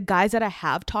about it, and the guys that I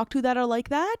have talked to that are like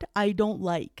that, I don't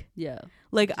like. Yeah.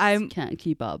 Like can't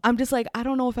keep up. I'm just like, I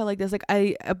don't know if I like this. Like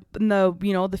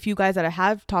the few guys that I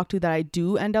have talked to that I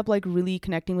do end up like really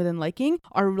connecting with and liking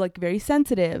are like very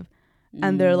sensitive.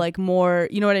 And they're like more,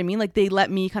 you know what I mean? Like they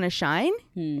let me kind of shine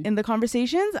in the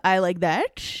conversations. I like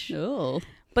that. Oh.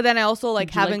 But then I also like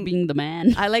having like being the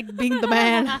man. I like being the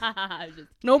man.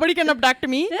 Nobody can abduct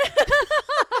me.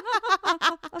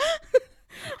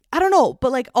 I don't know,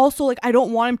 but like also like I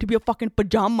don't want him to be a fucking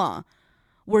pajama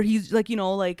where he's like, you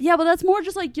know, like, Yeah, but that's more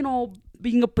just like, you know,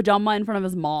 being a pajama in front of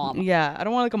his mom. yeah, I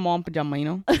don't want like a mom pajama, you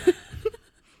know.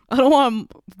 I don't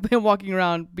want him walking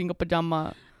around being a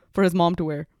pajama for his mom to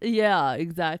wear. Yeah,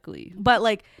 exactly. But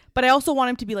I also want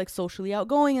him to be like socially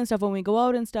outgoing and stuff when we go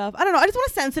out and stuff. I don't know. I just want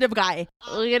a sensitive guy.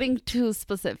 We're getting too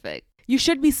specific. You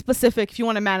should be specific if you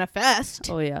want to manifest.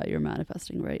 Oh yeah, you're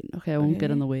manifesting, right? Okay, I won't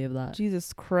get in the way of that.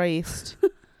 Jesus Christ.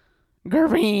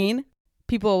 Green.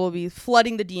 People will be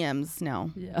flooding the DMs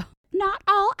now. Yeah. Not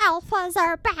all alphas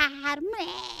are bad.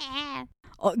 Meh.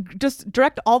 Just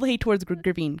direct all the hate towards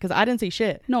Gravine because I didn't say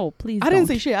shit. No, please. I didn't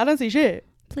say shit.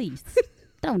 Please.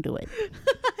 Don't do it.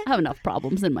 I have enough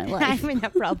problems in my life. I mean,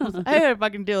 have problems. I gotta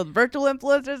fucking deal with virtual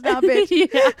influencers now, bitch.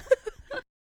 Yeah.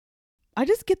 I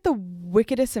just get the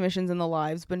wickedest submissions in the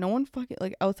lives, but no one fucking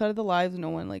like outside of the lives. No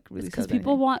one like really Because says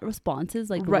people anything. want responses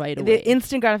like right away. The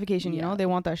instant gratification, you Yeah. know, they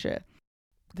want that shit.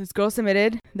 This girl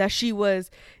submitted that she was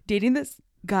dating this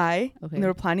guy Okay. and they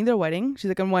were planning their wedding. She's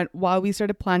like, and while we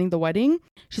started planning the wedding,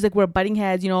 she's like, we're butting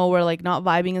heads, you know, we're like not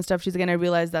vibing and stuff. She's like, and I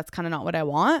realized that's kind of not what I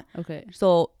want. Okay.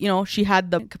 So, you know, she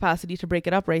had the capacity to break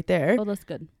it up right there. Oh, that's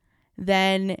good.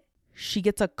 Then she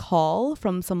gets a call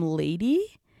from some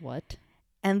lady What?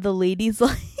 and the lady's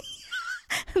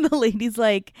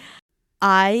like,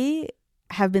 I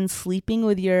have been sleeping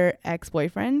with your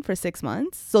ex-boyfriend for 6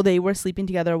 months. So they were sleeping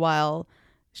together while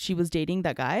she was dating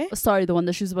that guy. Sorry, the one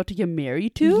that she was about to get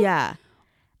married to? Yeah.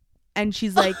 And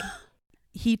she's like,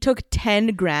 he took 10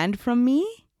 grand from me.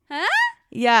 Huh?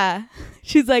 Yeah.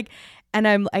 She's like, and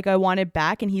I'm like, I want it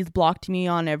back and he's blocked me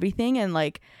on everything. And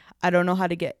like, I don't know how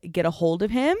to get a hold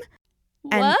of him.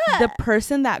 And What? the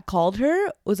person that called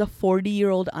her was a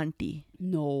 40-year-old auntie.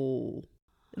 No.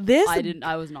 This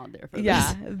I was not there for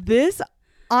this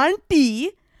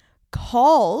auntie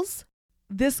calls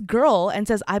this girl and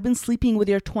says, I've been sleeping with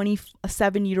your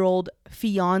 27-year-old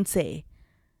fiance.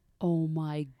 Oh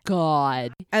my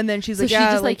God. And then she's So like, she's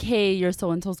yeah, just like, hey, you're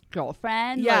so-and-so's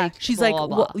girlfriend? yeah. Like, She's blah, like, blah,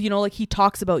 blah. well, you know, like he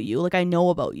talks about you. Like I know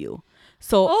about you.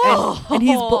 So, Oh, and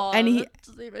he, that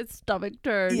just made my stomach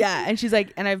turn. yeah. And she's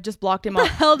like, and I've just blocked him What out.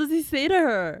 the hell does he say to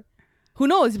her? Who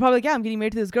knows? He's probably like, yeah, I'm getting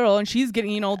married to this girl and she's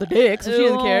getting, you know, the dick. So she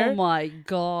doesn't care. Oh my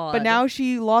God. But now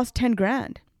she lost 10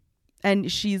 grand.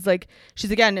 And she's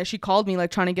again, she called me like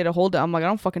trying to get a hold of. I'm like, I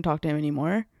don't fucking talk to him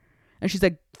anymore. And she's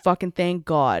like, fucking thank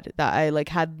God that I like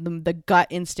had the gut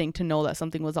instinct to know that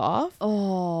something was off.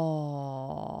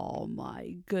 Oh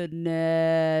my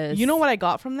goodness. You know what I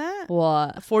got from that?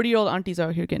 What? 40-year-old aunties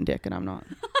out here getting dick and I'm not.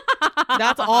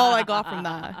 That's all I got from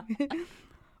that.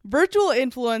 Virtual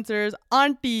influencers,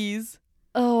 aunties.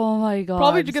 Oh my God.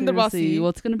 Probably chicken the Seriously, Rossi.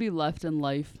 what's gonna be left in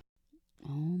life? Oh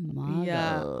my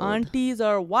Yeah, God. aunties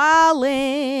are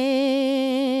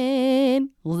wildin'.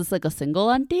 Was this like a single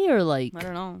auntie or like? I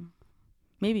don't know.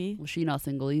 Maybe. Was she not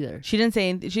single either? She didn't say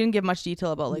anything. She didn't give much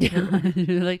detail about like her.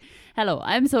 Like, hello,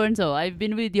 I'm so and so. I've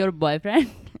been with your boyfriend.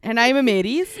 And I'm a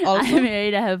Mary's also. I'm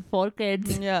married. I have 4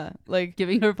 kids. Yeah, like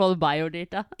Giving her full bio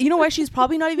data. you know what? She's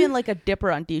probably not even like a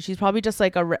dipper auntie. She's probably just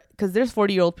like because there's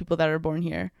 40-year-old people that are born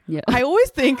here. Yeah. I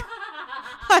always forget.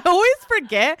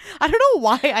 I don't know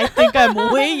why I think I'm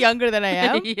way younger than I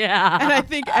am. Yeah. And I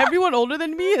think everyone older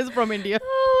than me is from India.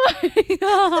 Oh my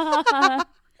God.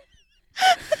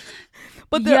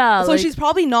 But yeah, so like- she's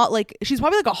probably not like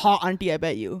a hot auntie, I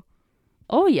bet you.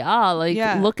 Oh yeah, like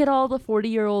Yeah. look at all the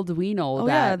 40-year-olds we know Oh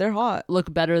yeah, that they're hot.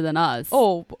 look better than us.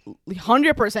 Oh,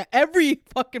 100%. Every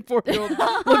fucking 40-year-old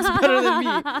looks better than me.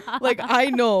 Like I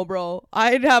know, bro.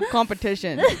 I'd have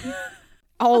competition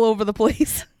all over the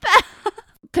place.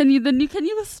 Can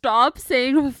you stop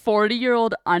saying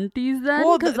 40-year-old aunties then?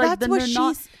 Well, 'Cause, that's then what they're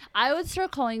not- she's. I would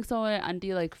start calling someone an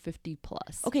auntie like 50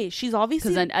 plus. Okay, she's obviously.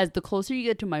 Because then as the closer you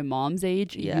get to my mom's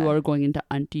age, Yeah. you are going into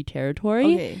auntie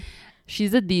territory. Okay.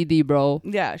 She's a Didi, bro.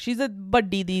 Yeah, she's a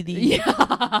Didi.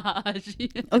 Yeah.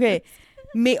 Okay.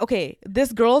 Okay,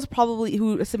 this girl's probably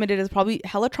who submitted is probably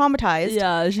hella traumatized.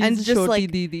 Yeah, she's And just, shorty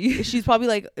like, Didi. She's probably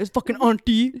like, it's fucking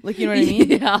auntie. Like, you know what I mean?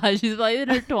 Yeah, she's like in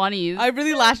her 20s. I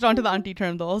really latched onto the auntie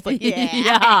term though. I was like, yeah.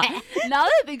 Yeah. Now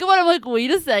that I think about it, I'm like,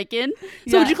 wait a second. So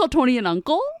Yeah. would you call Tony an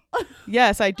uncle?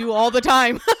 Yes, I do all the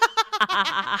time.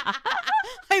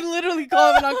 I literally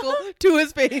call him an uncle to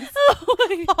his face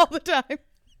all the time.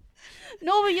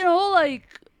 No, but you know, like,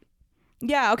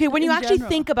 Yeah, okay, when you In actually general.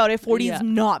 think about it, 40 Yeah. is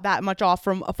not that much off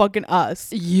from fucking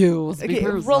us. you. Okay,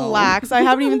 relax. I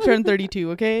haven't even turned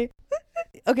 32, okay?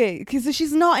 Okay, because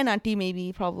she's not an auntie,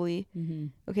 maybe, probably. Mm-hmm.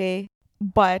 Okay,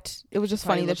 but it was just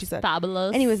funny that she said.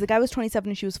 fabulous. Anyways, the guy was 27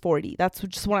 and she was 40. That's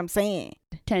just what I'm saying.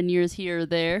 10 years here or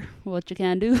there, what you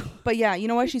can do. But yeah, you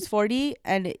know what? She's 40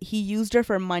 and he used her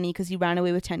for money because he ran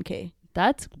away with 10K.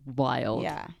 That's wild.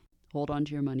 Yeah. Hold on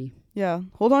to your money. Yeah.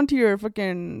 Hold on to yourselves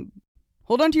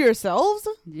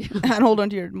Yeah. and hold on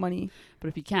to your money. But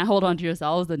if you can't hold on to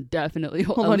yourselves, then definitely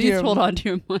Hold at on to least your hold on to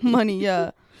your money. Money,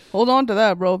 yeah. Hold on to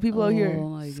that, bro. People out here Oh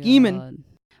my scheming. God.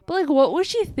 But like, what was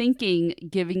she thinking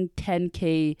giving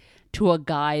 10K to a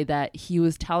guy that he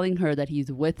was telling her that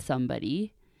he's with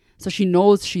somebody? So she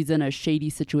knows she's in a shady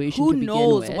situation Who to begin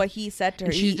knows with. what he said to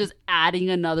her? And she's just adding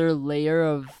another layer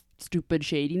of stupid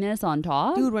shadiness on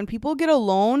top. Dude, when people get a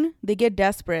loan, they get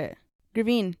desperate.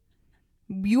 Graveen,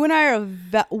 you and I are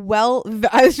I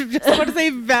was just about to say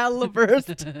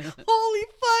versed. Holy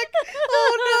fuck.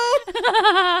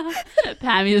 Oh no.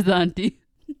 Pammy is the auntie.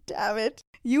 Damn it.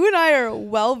 You and I are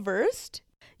well versed.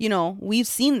 You know, we've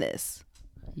seen this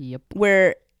Yep.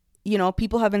 where, you know,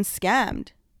 people have been scammed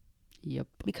Yep.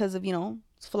 because of, you know,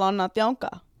 falan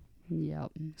nationka. Yep.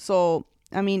 So,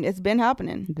 I mean, it's been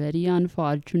happening. Very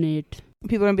unfortunate.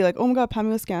 People are going to be like, oh my God, Pammy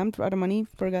was scammed out of money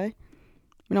for a guy.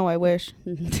 No, I wish.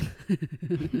 Then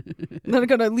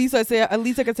at least I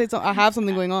could say something. I have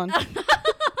something going on.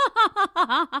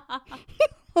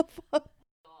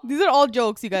 These are all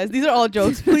jokes, you guys. These are all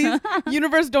jokes. Please,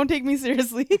 universe, don't take me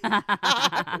seriously. They're like,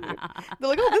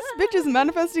 oh, this bitch is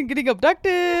manifesting getting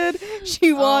abducted.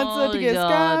 She wants to get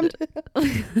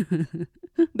scammed.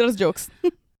 Those jokes.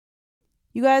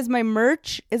 You guys, my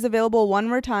merch is available one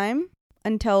more time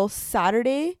until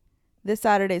Saturday, this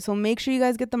Saturday. So make sure you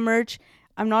guys get the merch.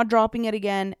 I'm not dropping it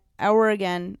again, ever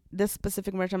again. This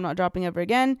specific merch, I'm not dropping ever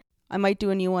again. I might do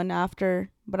a new one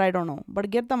after, but I don't know. But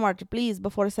get the merch, please,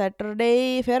 before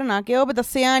Saturday. Okay,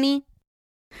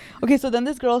 so then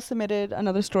this girl submitted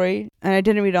another story, and I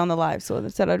didn't read it on the live, so I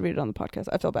said I'd read it on the podcast.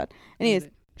 I feel bad. Anyways,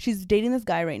 she's dating this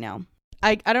guy right now.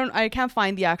 I can't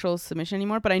find the actual submission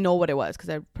anymore, but I know what it was because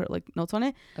I put like notes on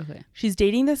it. Okay. She's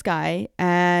dating this guy,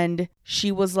 and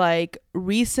she was like,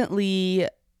 recently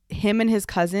him and his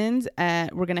cousins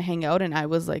were gonna hang out, and I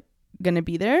was like gonna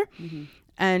be there. Mm-hmm.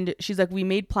 And she's like, we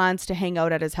made plans to hang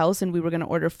out at his house, and we were gonna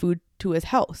order food to his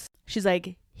house. She's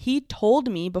like, he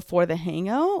told me before the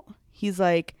hangout, he's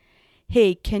like,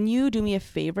 hey, can you do me a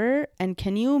favor, and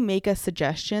can you make a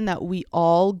suggestion that we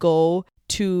all go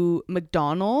to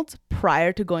McDonald's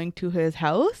prior to going to his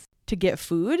house to get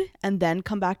food and then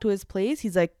come back to his place?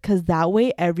 He's like, because that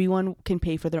way everyone can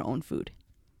pay for their own food.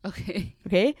 Okay.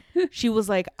 Okay. She was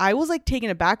like, I was like taken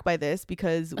aback by this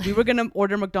because we were going to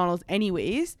order McDonald's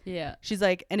anyways. Yeah. She's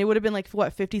like, and it would have been like,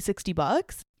 what,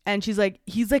 $50-$60? And she's like,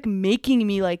 he's like making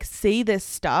me like say this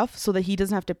stuff so that he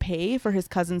doesn't have to pay for his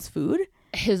cousin's food.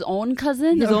 His own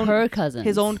cousin or her cousin?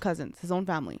 His own cousins, his own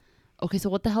family. Okay, so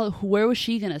what the hell? Where was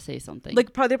she gonna say something?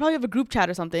 Like, they probably have a group chat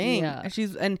or something. Yeah.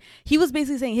 And he was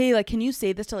basically saying, hey, like, can you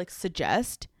say this to like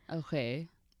suggest? Okay.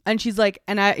 And she's like,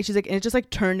 and it just like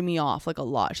turned me off like a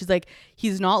lot. She's like,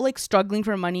 he's not like struggling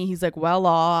for money. He's like well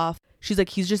off. She's like,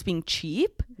 he's just being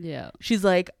cheap. Yeah. She's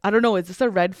like, I don't know. Is this a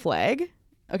red flag?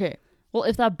 Okay. Well,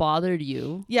 if that bothered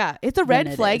you. Yeah. It's a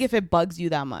red flag if it bugs you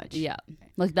that much. Yeah.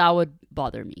 Like that would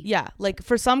bother me. Yeah. Like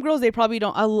for some girls, they probably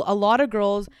don't. A lot of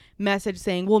girls message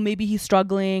saying, well, maybe he's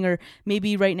struggling, or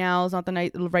maybe right now is not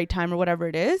the right time, or whatever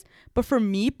it is. But for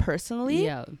me personally.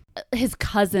 Yeah. His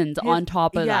cousins on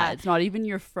top of that. It's not even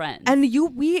your friends. And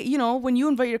when you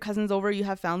invite your cousins over, you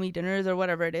have family dinners or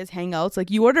whatever it is, hangouts,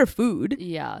 like you order food.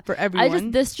 Yeah. For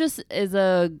everyone. This just is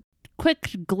a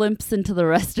quick glimpse into the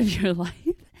rest of your life.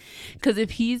 Because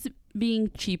if he's being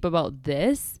cheap about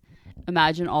this,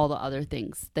 imagine all the other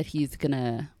things that he's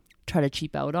gonna try to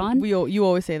cheap out on. You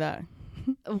always say that.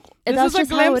 That's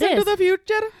just how it is. Into the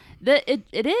future.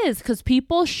 It is, because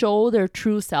people show their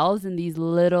true selves in these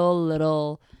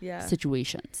little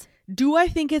situations. Do I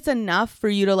think it's enough for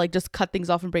you to like just cut things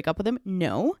off and break up with him?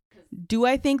 No. Do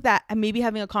I think that maybe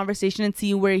having a conversation and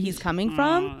seeing where he's coming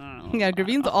from? Yeah,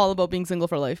 Gravine's all about being single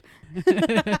for life.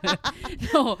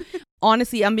 No.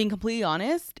 Honestly, I'm being completely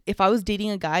honest. If I was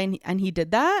dating a guy and he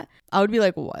did that, I would be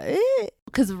like, what?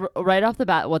 Because right off the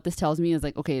bat, what this tells me is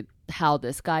like, okay, how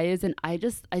this guy is. And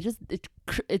it's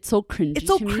so cringy. It's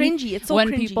so cringy. It's so when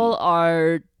cringy. people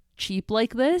are cheap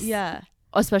like this. Yeah.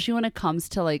 Especially when it comes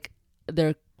to like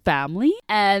their family.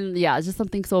 And yeah, it's just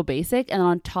something so basic. And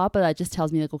on top of that, just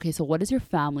tells me like, okay, so what is your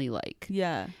family like?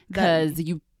 Yeah. Because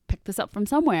you picked this up from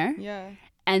somewhere. Yeah.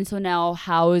 And so now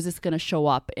how is this going to show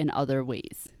up in other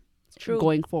ways? True.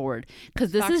 Going forward?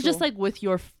 Because this is just like with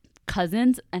your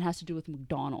cousins and has to do with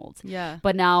McDonald's. Yeah.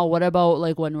 But now what about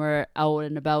like when we're out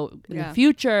and about in the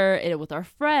future and with our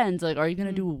friends? Like, are you going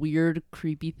to do weird,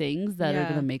 creepy things that are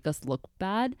going to make us look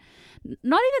bad?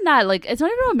 Not even that. Like, it's not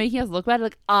even about making us look bad.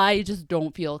 Like, I just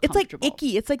don't feel comfortable. It's like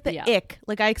icky. It's like the ick.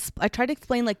 Like I tried to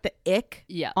explain like the ick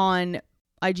on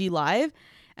IG Live,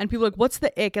 and people are like, what's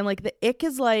the ick? And like the ick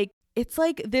is like, it's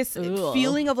like this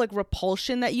feeling of like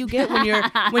repulsion that you get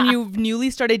when you've newly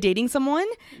started dating someone.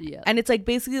 Yeah. And it's like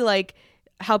basically like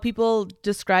how people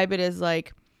describe it as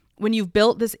like when you've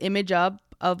built this image up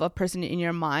of a person in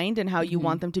your mind and how you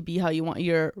want them to be, how you want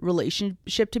your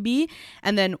relationship to be,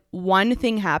 and then one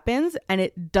thing happens and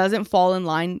it doesn't fall in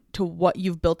line to what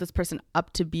you've built this person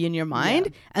up to be in your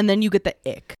mind, and then you get the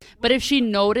ick. But if she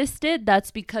noticed it,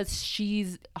 that's because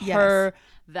her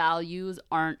values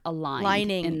aren't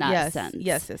aligned in that sense.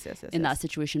 Yes. In that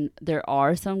situation, there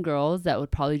are some girls that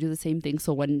would probably do the same thing.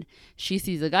 So when she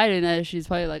sees a guy doing that, she's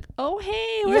probably like, oh,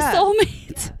 hey, we're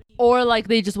soulmates. Or like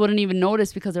they just wouldn't even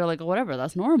notice because they're like, oh, whatever,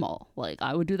 that's normal. Like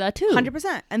I would do that too.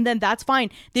 100%. And then that's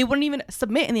fine. They wouldn't even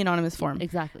submit in the anonymous form.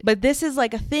 Exactly. But this is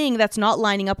like a thing that's not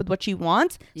lining up with what she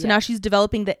wants. So now she's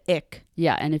developing the ick.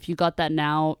 Yeah. And if you got that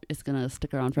now, it's going to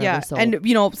stick around forever. Yeah. So. And,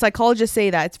 psychologists say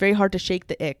that it's very hard to shake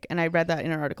the ick. And I read that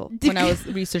in an article when I was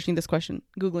researching this question,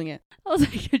 Googling it. I was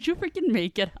like, did you freaking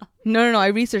make it up? No. I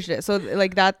researched it. So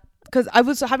like that, because I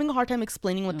was having a hard time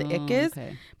explaining what the ick is.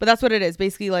 Okay. But that's what it is.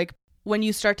 Basically like, when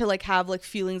you start to like have like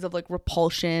feelings of like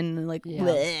repulsion and like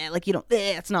bleh, like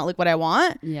it's not like what I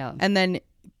want. Yeah. And then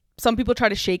some people try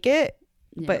to shake it,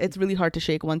 but it's really hard to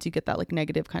shake once you get that like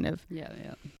negative kind of. Yeah.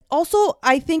 Also,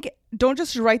 I think don't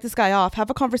just write this guy off.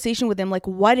 Have a conversation with him. Like,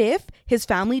 what if his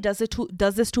family does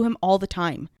this to him all the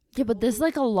time? Yeah, but there's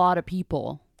like a lot of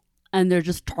people, and they're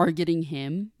just targeting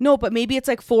him. No, but maybe it's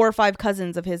like 4 or 5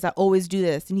 cousins of his that always do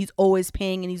this, and he's always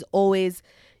paying, and he's always.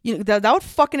 That would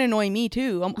fucking annoy me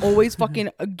too. I'm always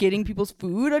fucking getting people's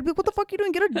food. I'd be like, what the fuck are you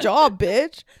doing? Get a job,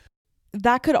 bitch.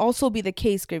 That could also be the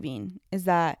case, Gravine, is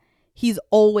that he's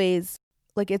always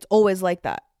like, it's always like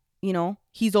that. you know,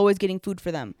 he's always getting food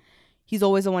for them. He's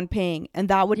always the one paying. And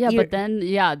that would... but then,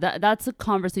 that's a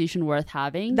conversation worth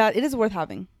having. That it is worth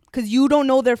having. Because you don't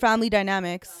know their family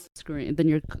dynamics. Then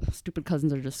your stupid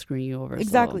cousins are just screwing you over.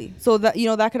 Exactly. So that, you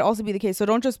know, that could also be the case. So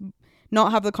don't just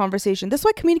not have the conversation. That's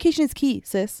why communication is key,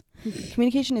 sis.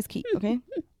 Communication is key, okay?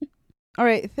 All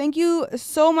right. Thank you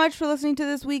so much for listening to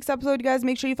this week's episode, you guys.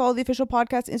 Make sure you follow the official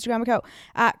podcast Instagram account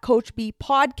at Coach B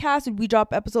Podcast. We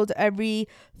drop episodes every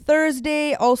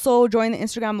Thursday. Also, join the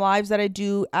Instagram lives that I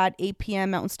do at 8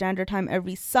 p.m. Mountain Standard Time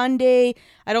every Sunday.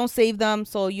 I don't save them,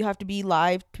 so you have to be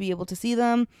live to be able to see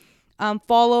them.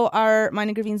 Follow our Mine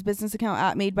and Gravine's business account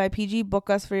at Made by PG. Book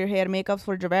us for your hair and makeups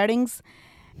for your weddings.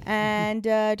 And do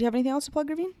you have anything else to plug,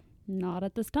 Gravine? Not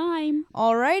at this time.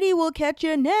 Alrighty, we'll catch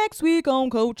you next week on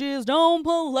Coaches Don't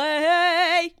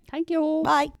Play. Thank you.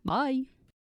 Bye. Bye.